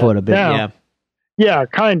themselves in the foot a bit. Now, yeah,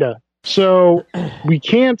 kind of. So we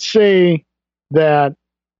can't say that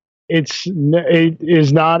it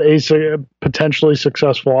is not a potentially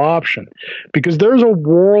successful option, because there's a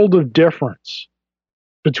world of difference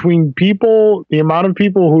between people, the amount of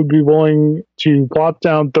people who'd be willing to plop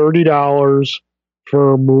down $30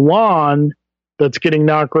 for Mulan that's getting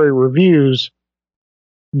not great reviews,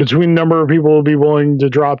 between the number of people who would be willing to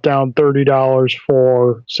drop down $30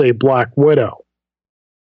 for, say, Black Widow.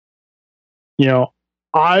 You know,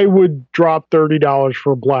 I would drop $30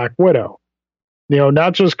 for Black Widow. You know,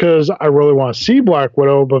 not just because I really want to see Black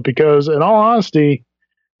Widow, but because, in all honesty,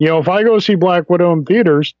 you know, if I go see Black Widow in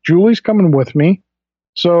theaters, Julie's coming with me.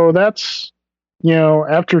 So that's, you know,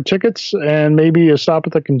 after tickets and maybe a stop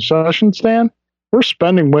at the concession stand, we're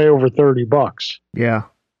spending way over $30. Yeah.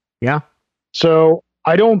 Yeah. So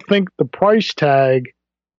I don't think the price tag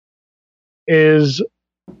is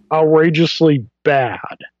outrageously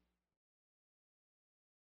bad.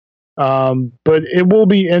 But it will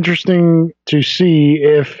be interesting to see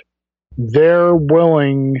if they're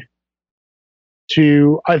willing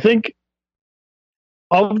to. I think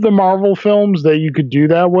of the Marvel films that you could do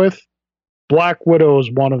that with, Black Widow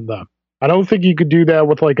is one of them. I don't think you could do that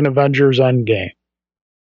with like an Avengers Endgame.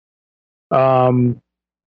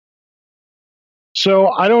 So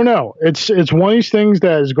I don't know. It's one of these things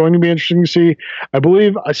that is going to be interesting to see. I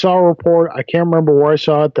believe I saw a report, I can't remember where I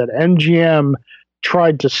saw it, that MGM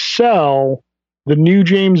tried to sell the new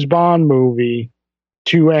James Bond movie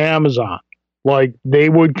to Amazon. Like they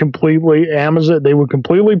would completely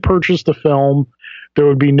purchase the film. There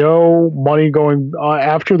would be no money going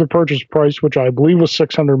after the purchase price, which I believe was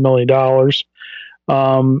 $600 million,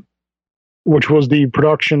 which was the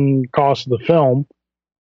production cost of the film.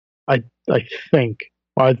 I think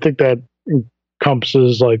that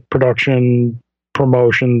encompasses like production,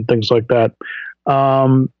 promotion, things like that.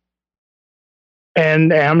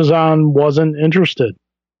 And Amazon wasn't interested.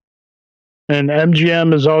 And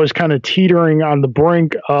MGM is always kind of teetering on the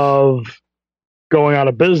brink of going out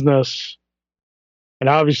of business. And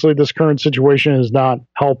obviously this current situation is not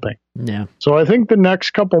helping. Yeah. So I think the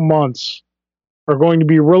next couple months are going to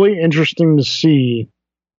be really interesting to see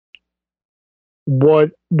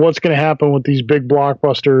what's going to happen with these big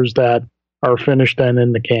blockbusters that are finished and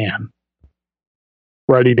in the can,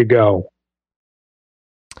 ready to go.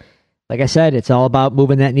 Like I said, it's all about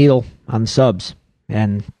moving that needle on the subs,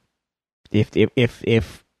 and if they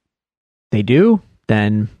do,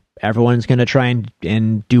 then everyone's going to try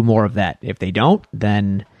and do more of that. If they don't,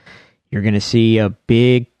 then you're going to see a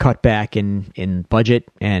big cutback in budget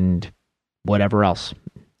and whatever else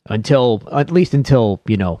until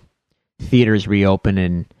you know, theaters reopen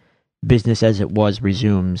and business as it was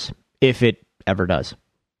resumes, if it ever does.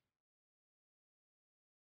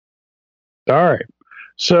 All right.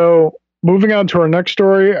 So moving on to our next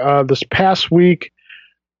story, this past week,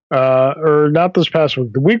 or not this past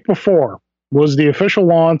week, the week before was the official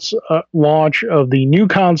launch of the new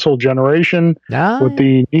console generation with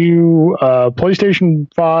the new PlayStation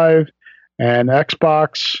 5 and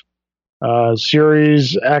Xbox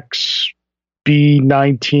Series X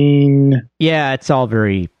B19. Yeah, it's all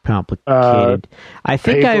very complicated. I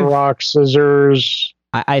think paper, rock, scissors.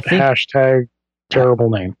 I think hashtag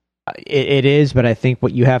terrible name. It is, but I think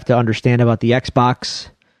what you have to understand about the Xbox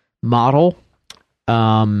model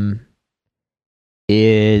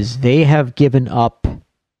is they have given up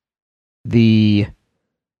the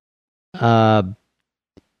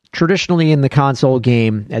traditionally in the console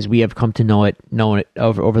game, as we have come to know it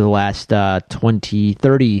over the last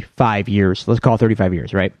 35 years. Let's call it 35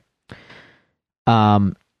 years, right?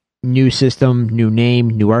 New system, new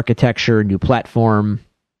name, new architecture, new platform,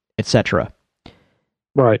 etc.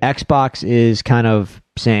 Right. Xbox is kind of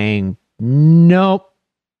saying, nope,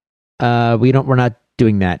 we're not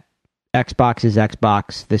doing that. Xbox is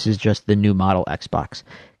Xbox. This is just the new model Xbox.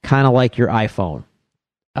 Kind of like your iPhone.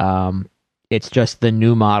 It's just the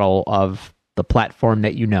new model of the platform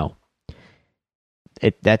that you know.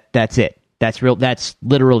 That's it. That's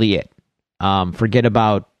literally it. Forget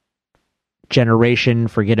about generation,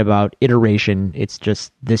 forget about iteration. It's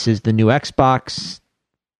just, this is the new Xbox.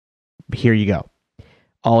 Here you go.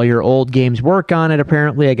 All your old games work on it,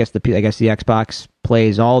 apparently. I guess the Xbox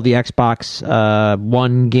plays all the Xbox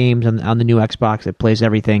One games on the new Xbox. It plays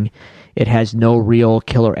everything. It has no real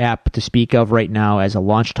killer app to speak of right now as a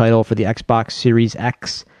launch title for the Xbox Series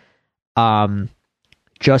X.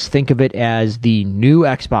 just think of it as the new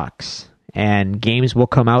Xbox, and games will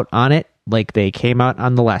come out on it like they came out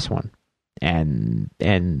on the last one. And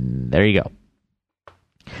there you go.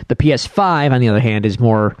 The PS5, on the other hand, is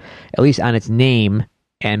more, at least on its name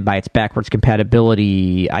and by its backwards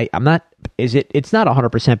compatibility. It's not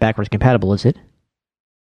 100% backwards compatible, is it?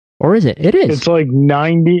 Or is it? It is. It's like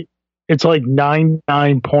 90. It's like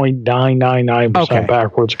 99.999%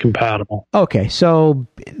 backwards compatible. Okay, so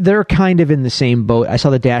they're kind of in the same boat. I saw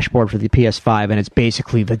the dashboard for the PS5, and it's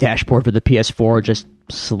basically the dashboard for the PS4, just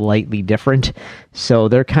slightly different. So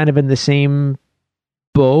they're kind of in the same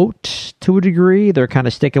boat to a degree. They're kind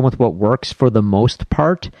of sticking with what works for the most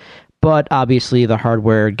part. But obviously, the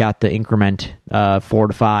hardware got the increment 4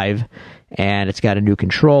 to 5, and it's got a new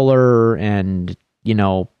controller, and, you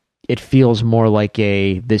know, it feels more like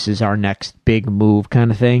this is our next big move kind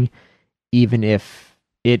of thing, even if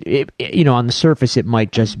it you know, on the surface it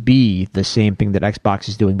might just be the same thing that Xbox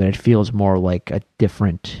is doing, but it feels more like a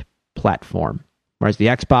different platform. Whereas the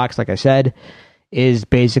Xbox, like I said, is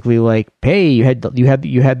basically like, hey, you had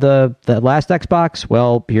the last Xbox,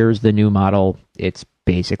 well, here's the new model. It's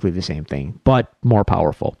basically the same thing, but more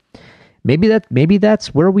powerful. Maybe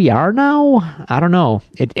that's where we are now. I don't know.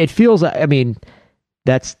 It feels, I mean,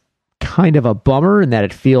 that's kind of a bummer in that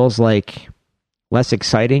it feels like less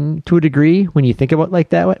exciting to a degree when you think about it like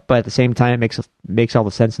that, but at the same time it makes all the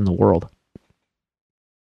sense in the world.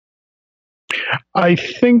 I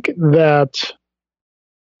think that,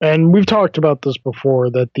 and we've talked about this before,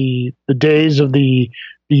 that the days of the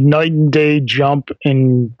night and day jump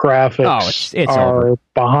in graphics it's are over.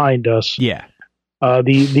 behind us. Yeah.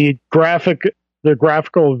 The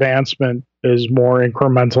graphical advancement is more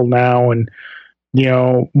incremental now, and, you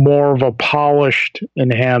know, more of a polished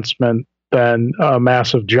enhancement than a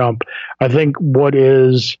massive jump. I think what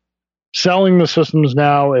is selling the systems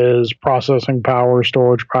now is processing power,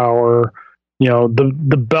 storage power, you know,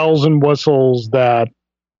 the bells and whistles that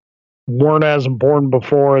weren't as important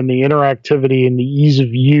before, and the interactivity and the ease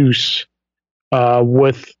of use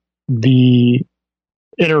with the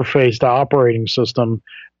interface to operating system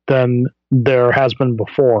than there has been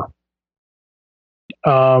before.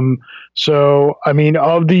 So, I mean,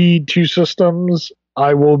 of the two systems,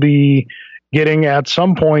 I will be getting at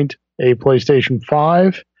some point a PlayStation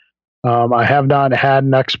 5. I have not had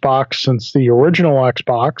an Xbox since the original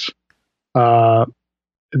Xbox. I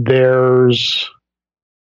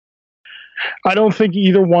don't think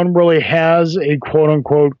either one really has a quote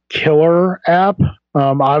unquote killer app.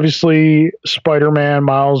 Obviously, Spider-Man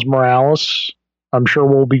Miles Morales, I'm sure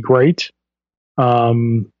will be great.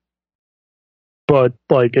 But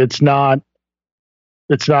like, it's not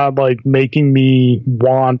like making me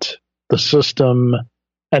want the system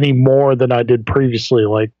any more than I did previously.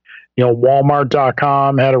 Like, you know,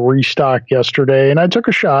 Walmart.com had a restock yesterday, and I took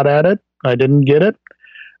a shot at it. I didn't get it.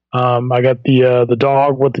 I got the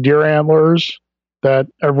dog with the deer antlers that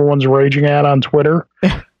everyone's raging at on Twitter.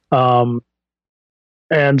 And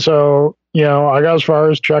so, you know, I got as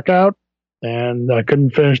far as checkout, and I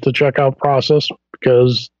couldn't finish the checkout process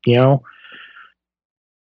because, you know,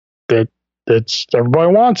 it's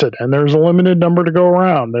everybody wants it, and there's a limited number to go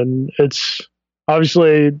around, and it's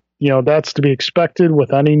obviously, you know, that's to be expected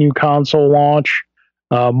with any new console launch.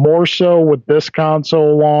 More so with this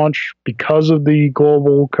console launch because of the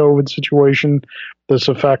global COVID situation. This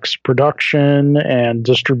affects production and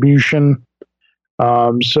distribution.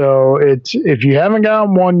 So if you haven't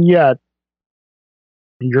gotten one yet,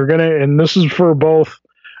 you're gonna, and this is for both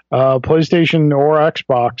PlayStation or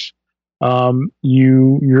Xbox.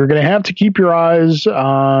 You're going to have to keep your eyes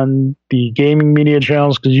on the gaming media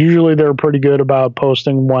channels, because usually they're pretty good about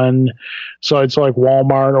posting when sites like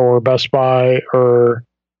Walmart or Best Buy or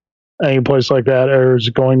any place like that is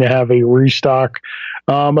going to have a restock.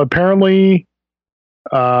 Apparently,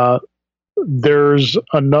 there's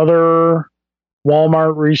another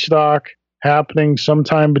Walmart restock happening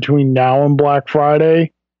sometime between now and Black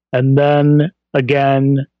Friday, and then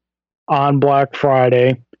again on Black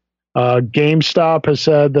Friday. GameStop has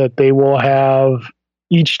said that they will have,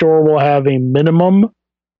 each store will have a minimum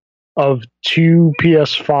of 2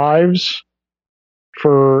 PS5s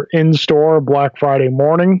for in-store Black Friday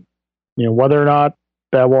morning. You know, whether or not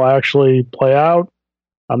that will actually play out,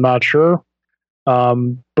 I'm not sure.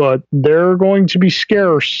 But they're going to be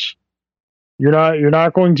scarce. You're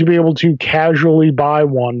not going to be able to casually buy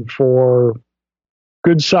one for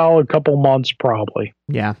good solid couple months probably.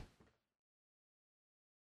 Yeah.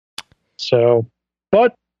 So,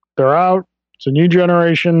 but they're out. It's a new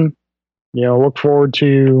generation. You know, look forward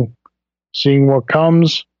to seeing what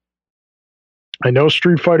comes. I know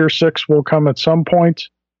Street Fighter 6 will come at some point.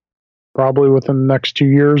 probably within the next 2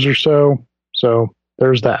 years or so. So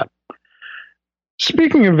there's that.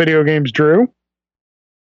 Speaking of video games, Drew,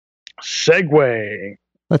 segue.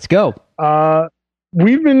 Let's go.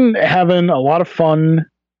 We've been having a lot of fun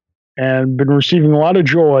and been receiving a lot of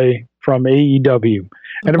joy from AEW.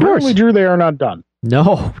 And apparently, Drew, they are not done.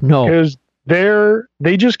 No. Because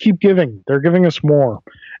they just keep giving. They're giving us more.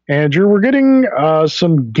 And Drew, we're getting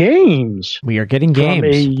some games. We are getting games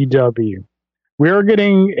from AEW. We are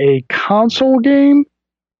getting a console game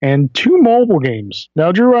and 2 mobile games.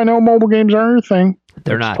 Now, Drew, I know mobile games aren't your thing.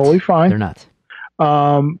 They're not. Totally fine. They're not.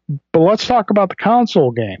 But let's talk about the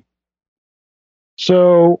console game.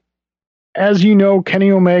 So, as you know,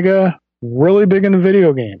 Kenny Omega, really big into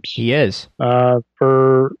video games. He is.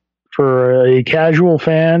 For a casual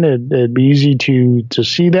fan, it'd be easy to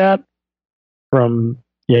see that from,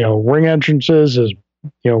 ring entrances, his,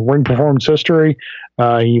 ring performance history.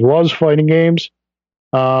 He loves fighting games.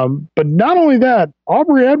 But not only that,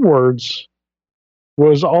 Aubrey Edwards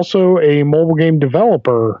was also a mobile game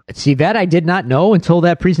developer. See, that I did not know until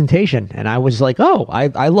that presentation. And I was like, oh,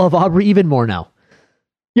 I love Aubrey even more now.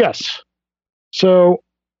 Yes. So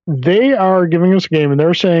they are giving us a game and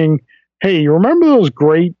they're saying, hey, you remember those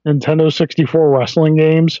great Nintendo 64 wrestling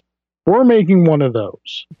games? We're making one of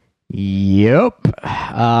those. Yep.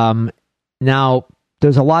 Now,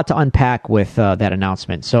 there's a lot to unpack with that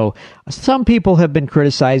announcement. So some people have been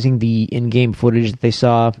criticizing the in-game footage that they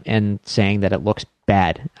saw and saying that it looks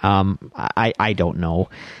bad. I don't know.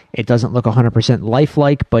 It doesn't look 100%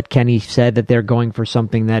 lifelike, but Kenny said that they're going for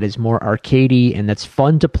something that is more arcadey and that's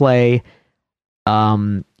fun to play,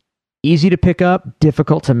 easy to pick up,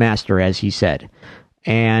 difficult to master, as he said.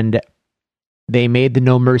 And they made the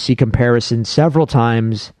No Mercy comparison several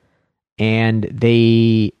times, and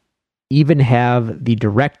they even have the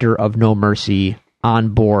director of No Mercy on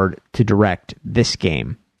board to direct this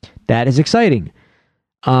game. That is exciting.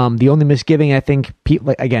 The only misgiving, I think,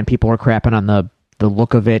 people are crapping on the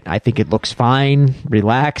look of it. I think it looks fine.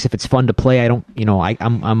 Relax. If it's fun to play,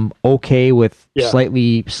 I'm okay with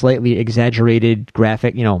slightly exaggerated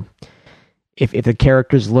graphic. If the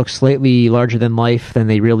characters look slightly larger than life than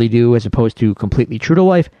they really do, as opposed to completely true to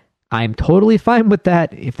life, I'm totally fine with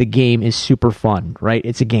that if the game is super fun, right?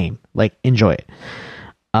 It's a game. Enjoy it.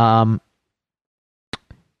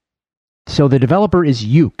 So the developer is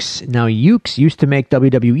Yuke's. Now, Yuke's used to make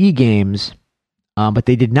WWE games, but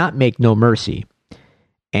they did not make No Mercy.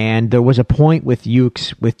 And there was a point with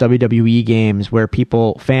Yuke's, with WWE games, where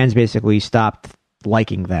fans basically stopped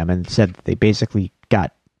liking them and said that they basically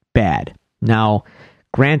got bad. Now,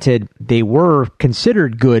 granted, they were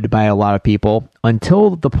considered good by a lot of people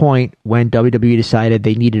until the point when WWE decided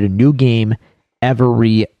they needed a new game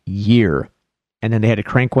every year. And then they had to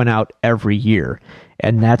crank one out every year.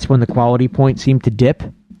 And that's when the quality point seemed to dip.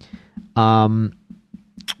 So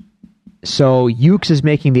Yuke's is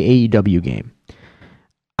making the AEW game.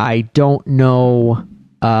 I don't know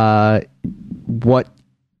which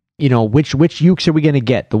Yuke's are we going to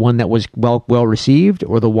get? The one that was well received,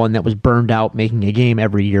 or the one that was burned out making a game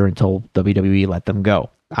every year until WWE let them go?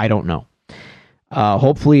 I don't know.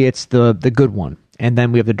 Hopefully it's the good one. And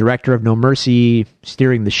then we have the director of No Mercy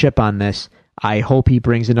steering the ship on this. I hope he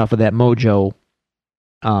brings enough of that mojo,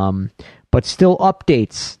 but still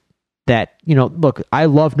updates that, look, I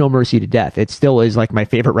love No Mercy to death. It still is my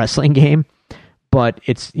favorite wrestling game, but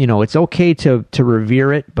it's okay to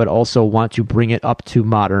revere it, but also want to bring it up to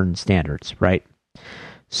modern standards, right?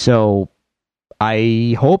 So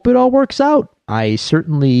I hope it all works out. I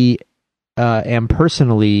certainly am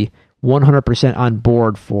personally 100% on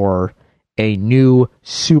board for a new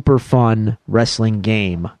super fun wrestling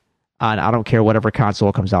game. And I don't care whatever console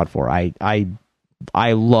it comes out for. I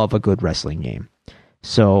love a good wrestling game.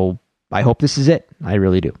 So I hope this is it. I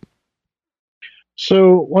really do.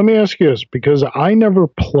 So let me ask you this, because I never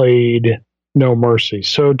played No Mercy.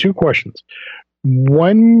 So 2 questions.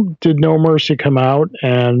 When did No Mercy come out,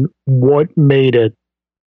 and what made it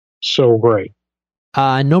so great?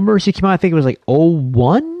 No Mercy came out, I think it was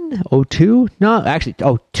 01? 02? No, actually,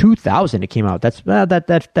 2000 it came out. That's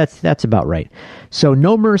about right. So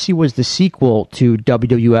No Mercy was the sequel to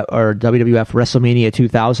WWF WrestleMania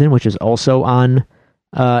 2000, which is also on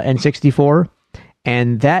N64.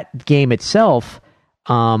 And that game itself,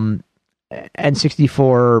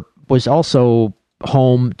 N64 was also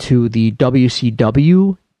home to the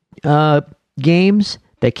WCW games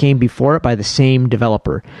that came before it by the same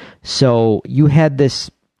developer. So you had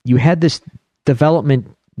this developer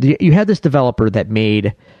that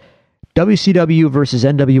made WCW versus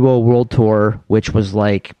NWO World Tour, which was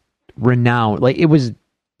renowned. It was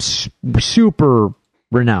super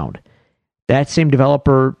renowned. That same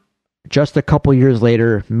developer just a couple years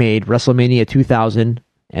later made WrestleMania 2000,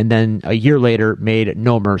 and then a year later made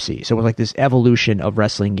No Mercy. So it was like this evolution of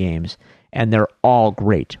wrestling games, and they're all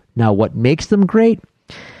great. Now, what makes them great?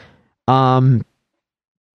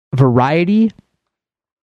 Variety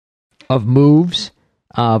of moves,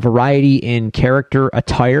 variety in character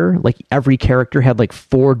attire. Like every character had like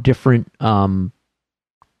 4 different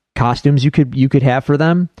costumes you could have for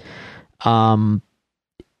them.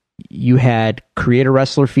 You had creator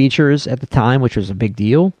wrestler features at the time, which was a big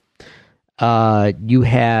deal. You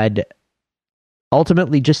had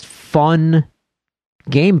ultimately just fun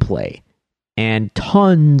gameplay and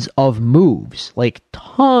tons of moves,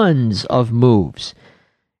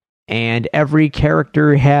 and every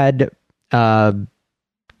character had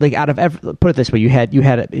like out of every, put it this way, you had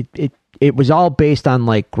it was all based on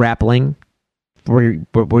like grappling, where you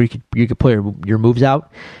could play your moves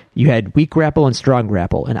out. You had weak grapple and strong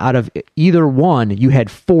grapple, and out of either one, you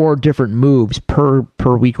had 4 different moves per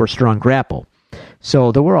weak or strong grapple.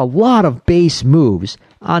 So there were a lot of base moves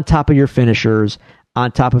on top of your finishers,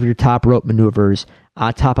 on top of your top rope maneuvers,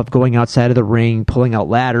 on top of going outside of the ring, pulling out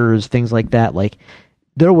ladders, things like that. Like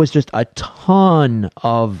there was just a ton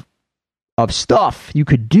of stuff you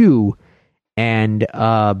could do, and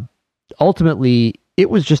ultimately it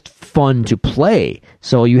was just fun to play.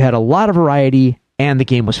 So you had a lot of variety, and the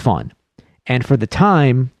game was fun. And for the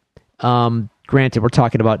time, granted, we're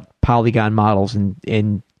talking about polygon models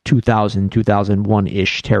in 2000,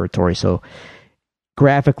 2001-ish territory, so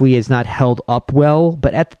graphically it's not held up well.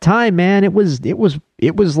 But at the time, man, it was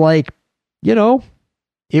like, you know,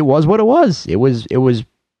 it was what it was. It was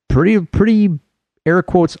pretty air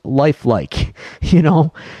quotes lifelike, you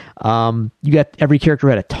know. You got every character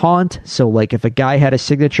had a taunt, so like if a guy had a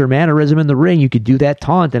signature mannerism in the ring, you could do that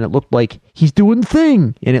taunt and it looked like he's doing the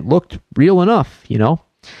thing, and it looked real enough, you know.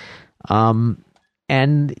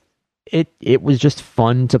 And it was just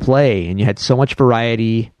fun to play, and you had so much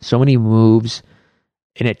variety, so many moves,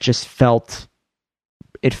 and it just felt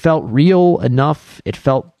real enough. It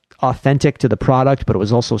felt authentic to the product, but it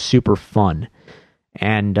was also super fun.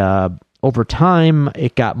 And over time,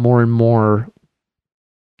 it got more and more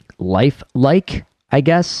lifelike, I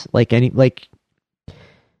guess. I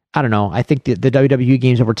don't know. I think the WWE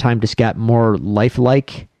games over time just got more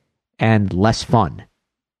lifelike and less fun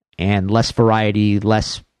and less variety,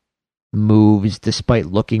 less moves, despite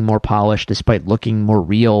looking more polished, despite looking more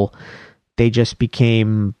real. They just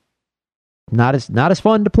became not as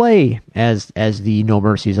fun to play as the No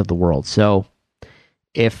Mercies of the world. So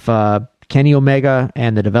if Kenny Omega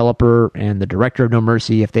and the developer and the director of No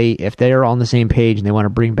Mercy, if they are on the same page and they want to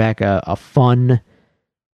bring back a fun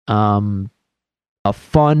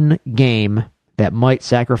game that might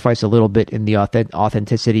sacrifice a little bit in the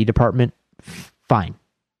authenticity department, fine.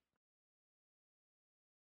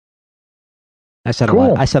 I said cool. a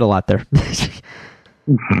lot. I said a lot there.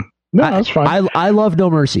 No, that's fine. I love No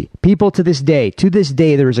Mercy. People to this day,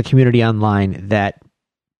 there is a community online that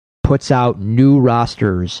puts out new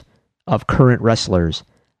rosters of current wrestlers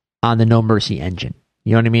on the No Mercy engine.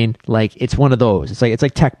 You know what I mean? Like it's one of those. It's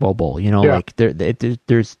like Tecmo Bowl. You know, yeah. Like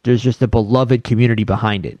there's just a beloved community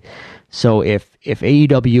behind it. So if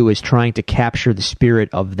AEW is trying to capture the spirit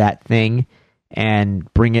of that thing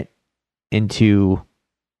and bring it into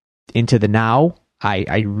the now,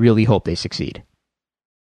 I really hope they succeed.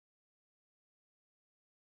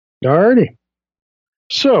 Alrighty.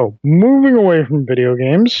 So moving away from video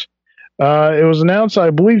games. It was announced,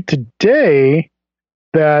 I believe, today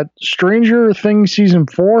that Stranger Things Season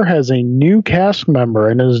 4 has a new cast member,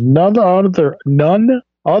 and is none other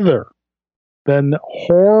than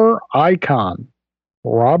horror icon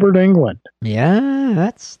Robert Englund.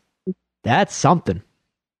 Yeah, that's something.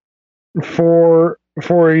 For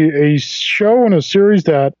a show and a series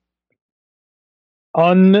that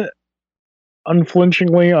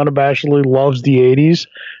unflinchingly, unabashedly loves the 80s,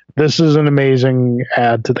 this is an amazing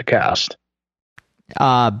add to the cast.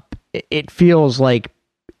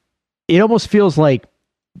 It almost feels like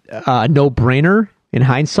a no-brainer in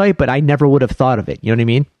hindsight, but I never would have thought of it. You know what I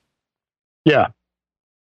mean? Yeah.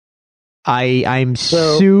 I'm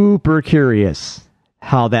super curious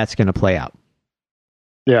how that's going to play out.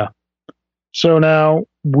 Yeah. So now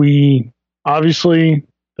we obviously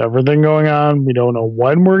everything going on. We don't know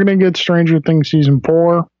when we're going to get Stranger Things Season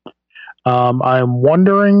 4. I'm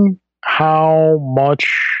wondering how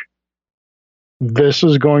much this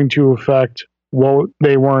is going to affect what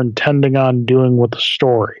they were intending on doing with the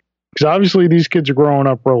story. Because obviously these kids are growing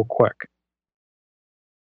up real quick.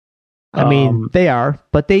 I mean, they are,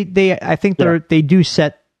 but I think they do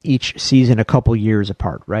set each season a couple years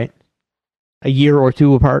apart, right? A year or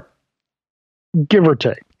two apart? Give or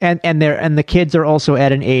take. and the kids are also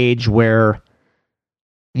at an age where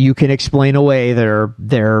you can explain away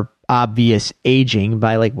their obvious aging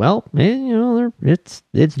by like, well, it's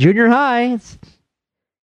junior high.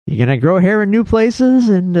 You're gonna grow hair in new places,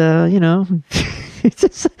 and it's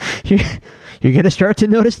just, you're gonna start to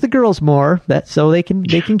notice the girls more. That so they can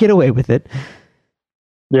get away with it.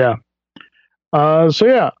 Yeah. So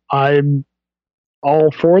yeah, I'm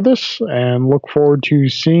all for this and look forward to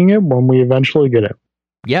seeing it when we eventually get it.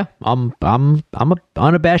 Yeah, I'm an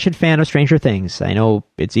unabashed fan of Stranger Things. I know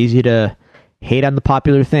it's easy to hate on the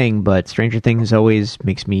popular thing, but Stranger Things always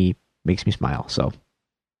makes me smile. So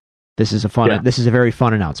this is a very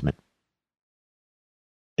fun announcement.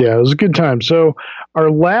 Yeah, it was a good time. So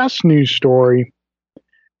our last news story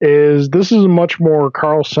is a much more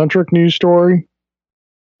Carl-centric news story.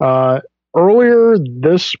 Earlier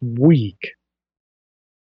this week,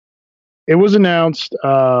 it was announced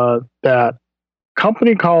that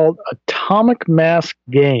company called Atomic Mass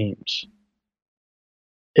Games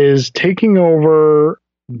is taking over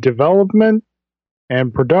development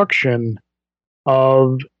and production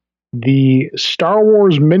of the Star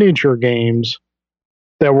Wars miniature games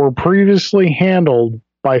that were previously handled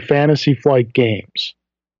by Fantasy Flight Games.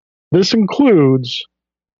 This includes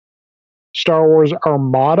Star Wars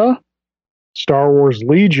Armada, Star Wars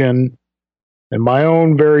Legion, and my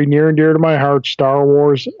own very near and dear to my heart, Star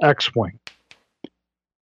Wars X-Wing.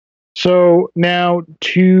 So now,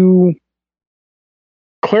 to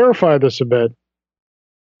clarify this a bit,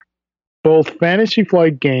 both Fantasy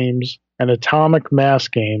Flight Games and Atomic Mass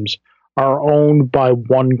Games are owned by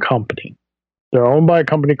one company. They're owned by a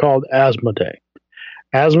company called Asmodee.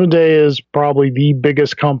 Asmodee is probably the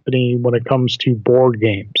biggest company when it comes to board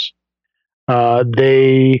games.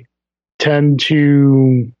 They tend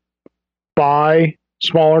to buy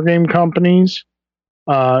smaller game companies,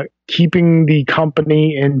 keeping the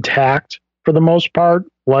company intact for the most part,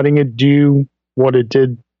 letting it do what it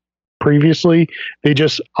did previously. They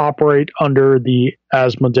just operate under the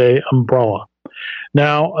Asmodee umbrella.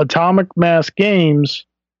 Now, Atomic Mass Games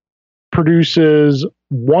produces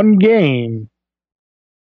one game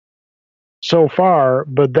so far,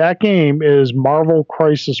 but that game is Marvel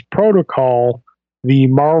Crisis Protocol, the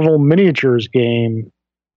Marvel Miniatures game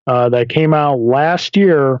that came out last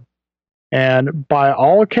year. And by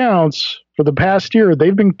all accounts, for the past year,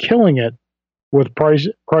 they've been killing it with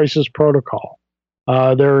Crisis Protocol.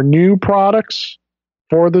 There are new products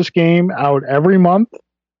for this game out every month.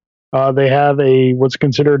 They have what's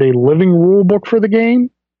considered a living rule book for the game,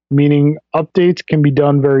 meaning updates can be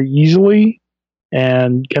done very easily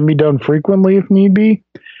and can be done frequently if need be.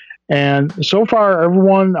 And so far,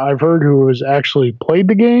 everyone I've heard who has actually played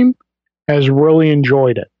the game has really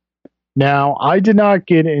enjoyed it. Now, I did not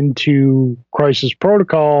get into Crisis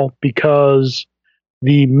Protocol because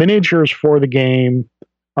the miniatures for the game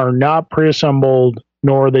are not pre-assembled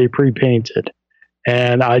nor are they pre-painted.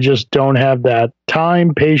 And I just don't have that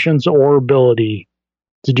time, patience, or ability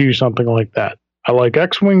to do something like that. I like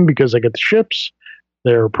X-Wing because I get the ships.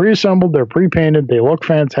 They're pre-assembled, they're pre-painted, they look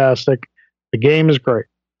fantastic. The game is great.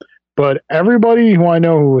 But everybody who I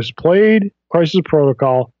know who has played Crisis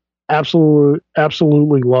Protocol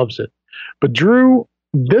absolutely loves it. But Drew,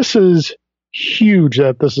 this is huge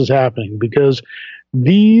that this is happening because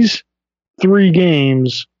these three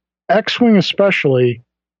games, X-Wing especially,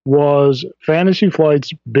 was Fantasy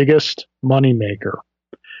Flight's biggest moneymaker.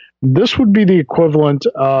 This would be the equivalent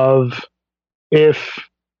of if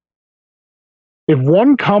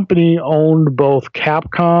one company owned both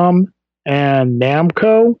Capcom and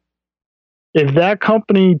Namco, if that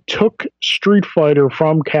company took Street Fighter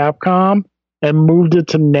from Capcom and moved it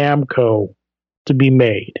to Namco to be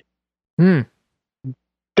made.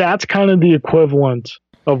 That's kind of the equivalent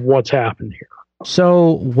of what's happened here.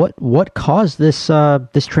 So what caused this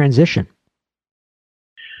transition?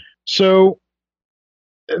 So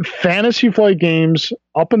Fantasy Flight Games,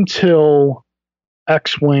 up until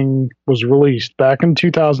X-Wing was released back in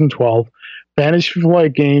 2012, Fantasy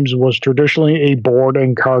Flight Games was traditionally a board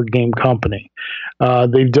and card game company.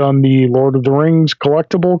 They've done the Lord of the Rings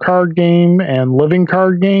collectible card game and living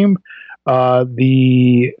card game,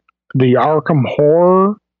 the Arkham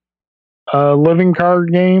Horror living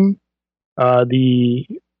card game. They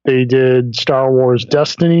did Star Wars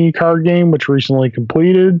Destiny card game, which recently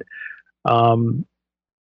completed.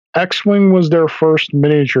 X-Wing was their first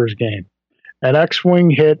miniatures game, and X-Wing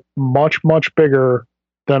hit much, much bigger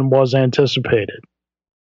than was anticipated.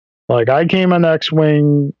 Like, I came on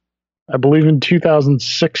X-Wing, I believe, in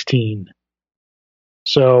 2016.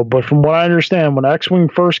 So, but from what I understand, when X-Wing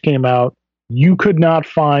first came out, you could not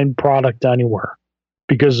find product anywhere.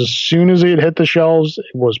 because as soon as it hit the shelves,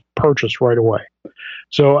 it was purchased right away.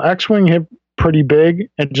 So X-Wing hit pretty big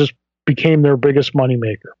and just became their biggest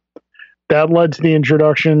moneymaker. That led to the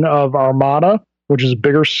introduction of Armada, which is a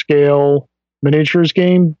bigger scale miniatures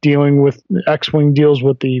game dealing with X-Wing deals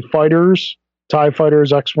with the fighters, TIE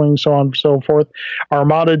fighters, X-Wing, so on and so forth.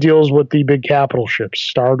 Armada deals with the big capital ships,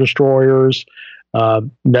 Star Destroyers,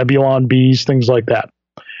 Nebulon Bs, things like that.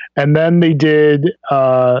 And then they did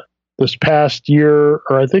this past year,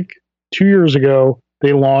 or I think 2 years ago,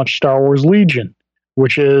 they launched Star Wars Legion,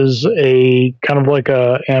 which is a kind of like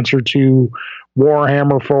a answer to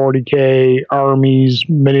Warhammer 40K, armies,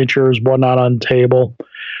 miniatures, whatnot on table.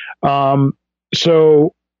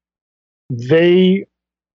 So they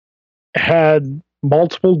had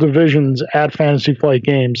multiple divisions at Fantasy Flight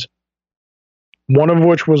Games, one of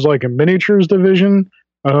which was like a miniatures division,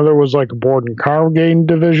 another was like a board and card game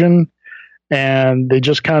division, and they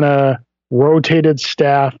just kind of rotated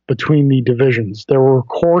staff between the divisions. There were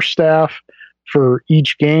core staff for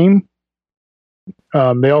each game.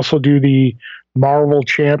 They also do the Marvel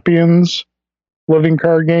Champions living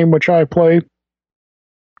card game, which I play.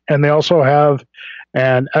 And they also have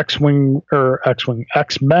an X-Men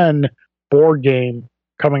board game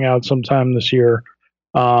coming out sometime this year.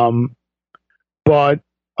 But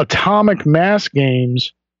Atomic Mass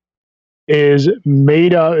Games is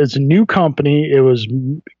made up, it's a new company. It was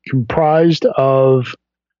comprised of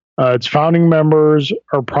its founding members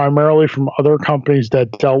are primarily from other companies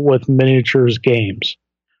that dealt with miniatures games.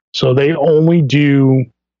 So they only do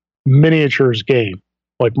miniatures game,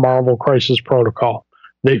 like Marvel Crisis Protocol.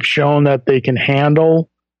 They've shown that they can handle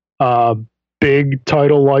big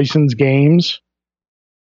title license games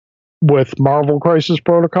with Marvel Crisis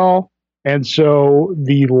Protocol. And so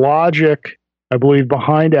the logic, I believe,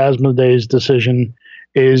 behind Asmodee's decision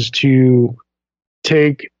is to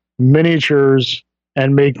take miniatures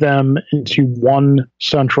and make them into one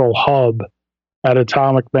central hub at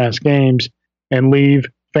Atomic Mass Games and leave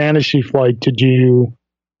Fantasy Flight to do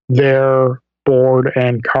their board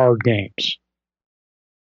and card games.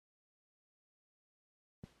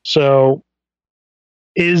 So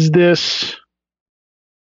is this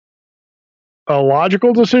a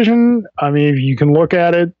logical decision? I mean, you can look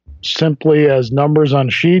at it simply as numbers on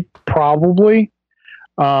a sheet, probably.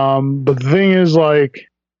 But the thing is, like,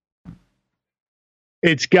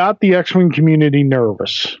 it's got the X-Wing community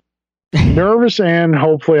nervous and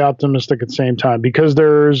hopefully optimistic at the same time, because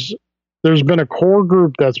there's been a core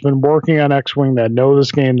group that's been working on X-Wing that know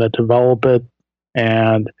this game, that develop it,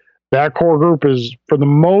 and that core group is, for the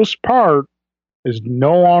most part, is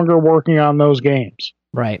no longer working on those games.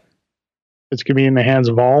 Right. It's going to be in the hands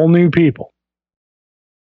of all new people.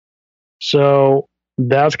 So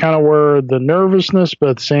that's kind of where the nervousness, but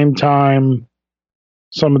at the same time,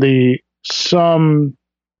 some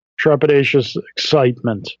trepidatious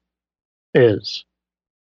excitement is.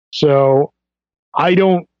 So I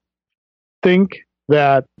don't think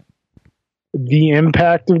that the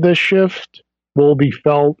impact of this shift will be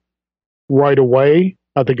felt right away.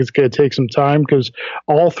 I think it's going to take some time, because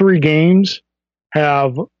all three games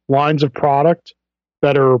have lines of product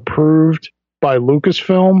that are approved by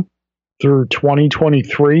Lucasfilm through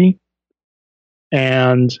 2023.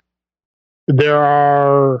 And there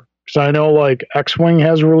are, because I know like X-Wing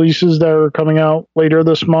has releases that are coming out later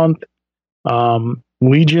this month.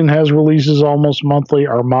 Legion has releases almost monthly.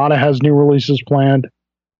 Armada has new releases planned.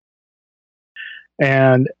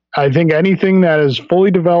 And I think anything that is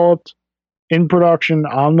fully developed, in production,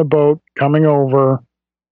 on the boat, coming over,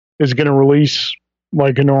 is going to release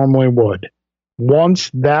like it normally would.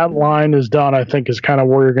 Once that line is done, I think is kind of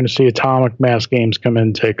where you're going to see Atomic Mass Games come in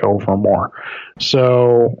and take over more.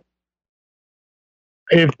 So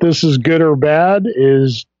if this is good or bad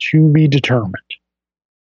is to be determined.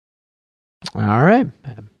 All right.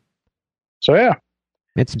 So yeah.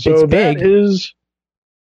 It's big. It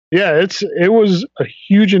was a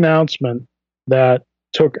huge announcement that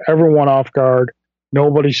took everyone off guard.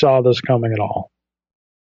 Nobody saw this coming at all.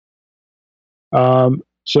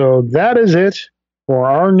 So that is it for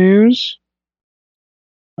our news.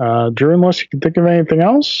 Drew, unless you can think of anything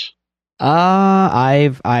else?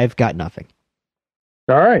 I've got nothing.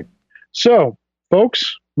 All right. So,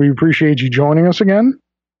 folks, we appreciate you joining us again.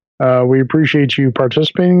 We appreciate you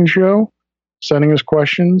participating in the show, sending us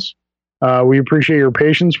questions. We appreciate your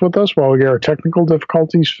patience with us while we get our technical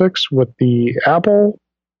difficulties fixed with the Apple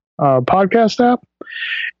podcast app.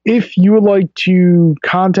 If you would like to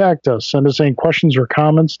contact us, send us any questions or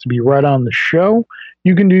comments to be read on the show,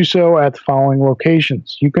 you can do so at the following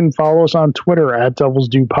locations. You can follow us on Twitter at Devils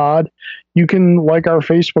Do Pod. You can like our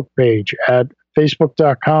Facebook page at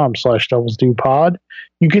Facebook.com/DevilsDuePod.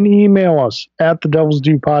 You can email us at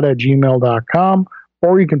thedevilsdupod@gmail.com,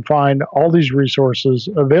 or you can find all these resources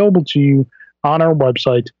available to you on our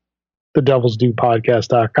website,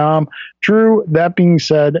 thedevilsdupodcast.com. Drew, that being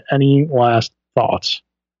said, any last thoughts?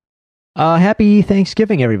 Happy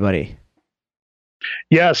Thanksgiving, everybody.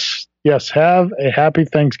 Yes, have a happy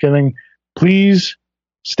Thanksgiving. Please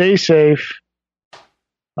stay safe.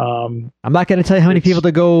 I'm not going to tell you how many people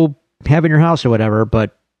to go have in your house or whatever,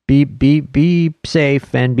 but be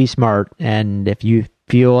safe and be smart. And if you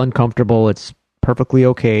feel uncomfortable, it's perfectly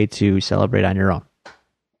okay to celebrate on your own.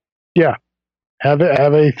 Yeah. Have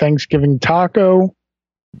a Thanksgiving taco.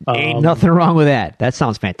 Ain't nothing wrong with that. That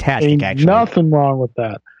sounds fantastic, actually. Nothing wrong with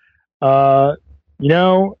that.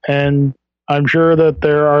 And I'm sure that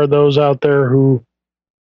there are those out there who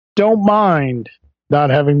don't mind not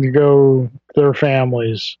having to go to their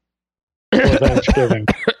families for Thanksgiving.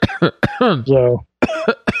 So,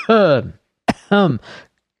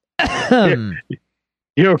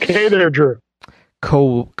 you okay there, Drew?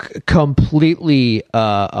 Completely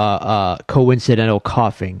coincidental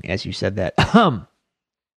coughing as you said that.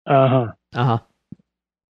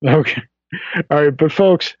 Okay. All right, but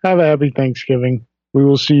folks, have a happy Thanksgiving. We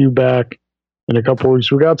will see you back in a couple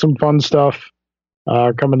weeks. We got some fun stuff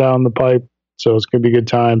coming down the pipe, so it's going to be good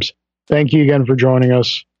times. Thank you again for joining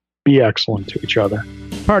us. Be excellent to each other.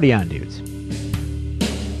 Party on, dudes.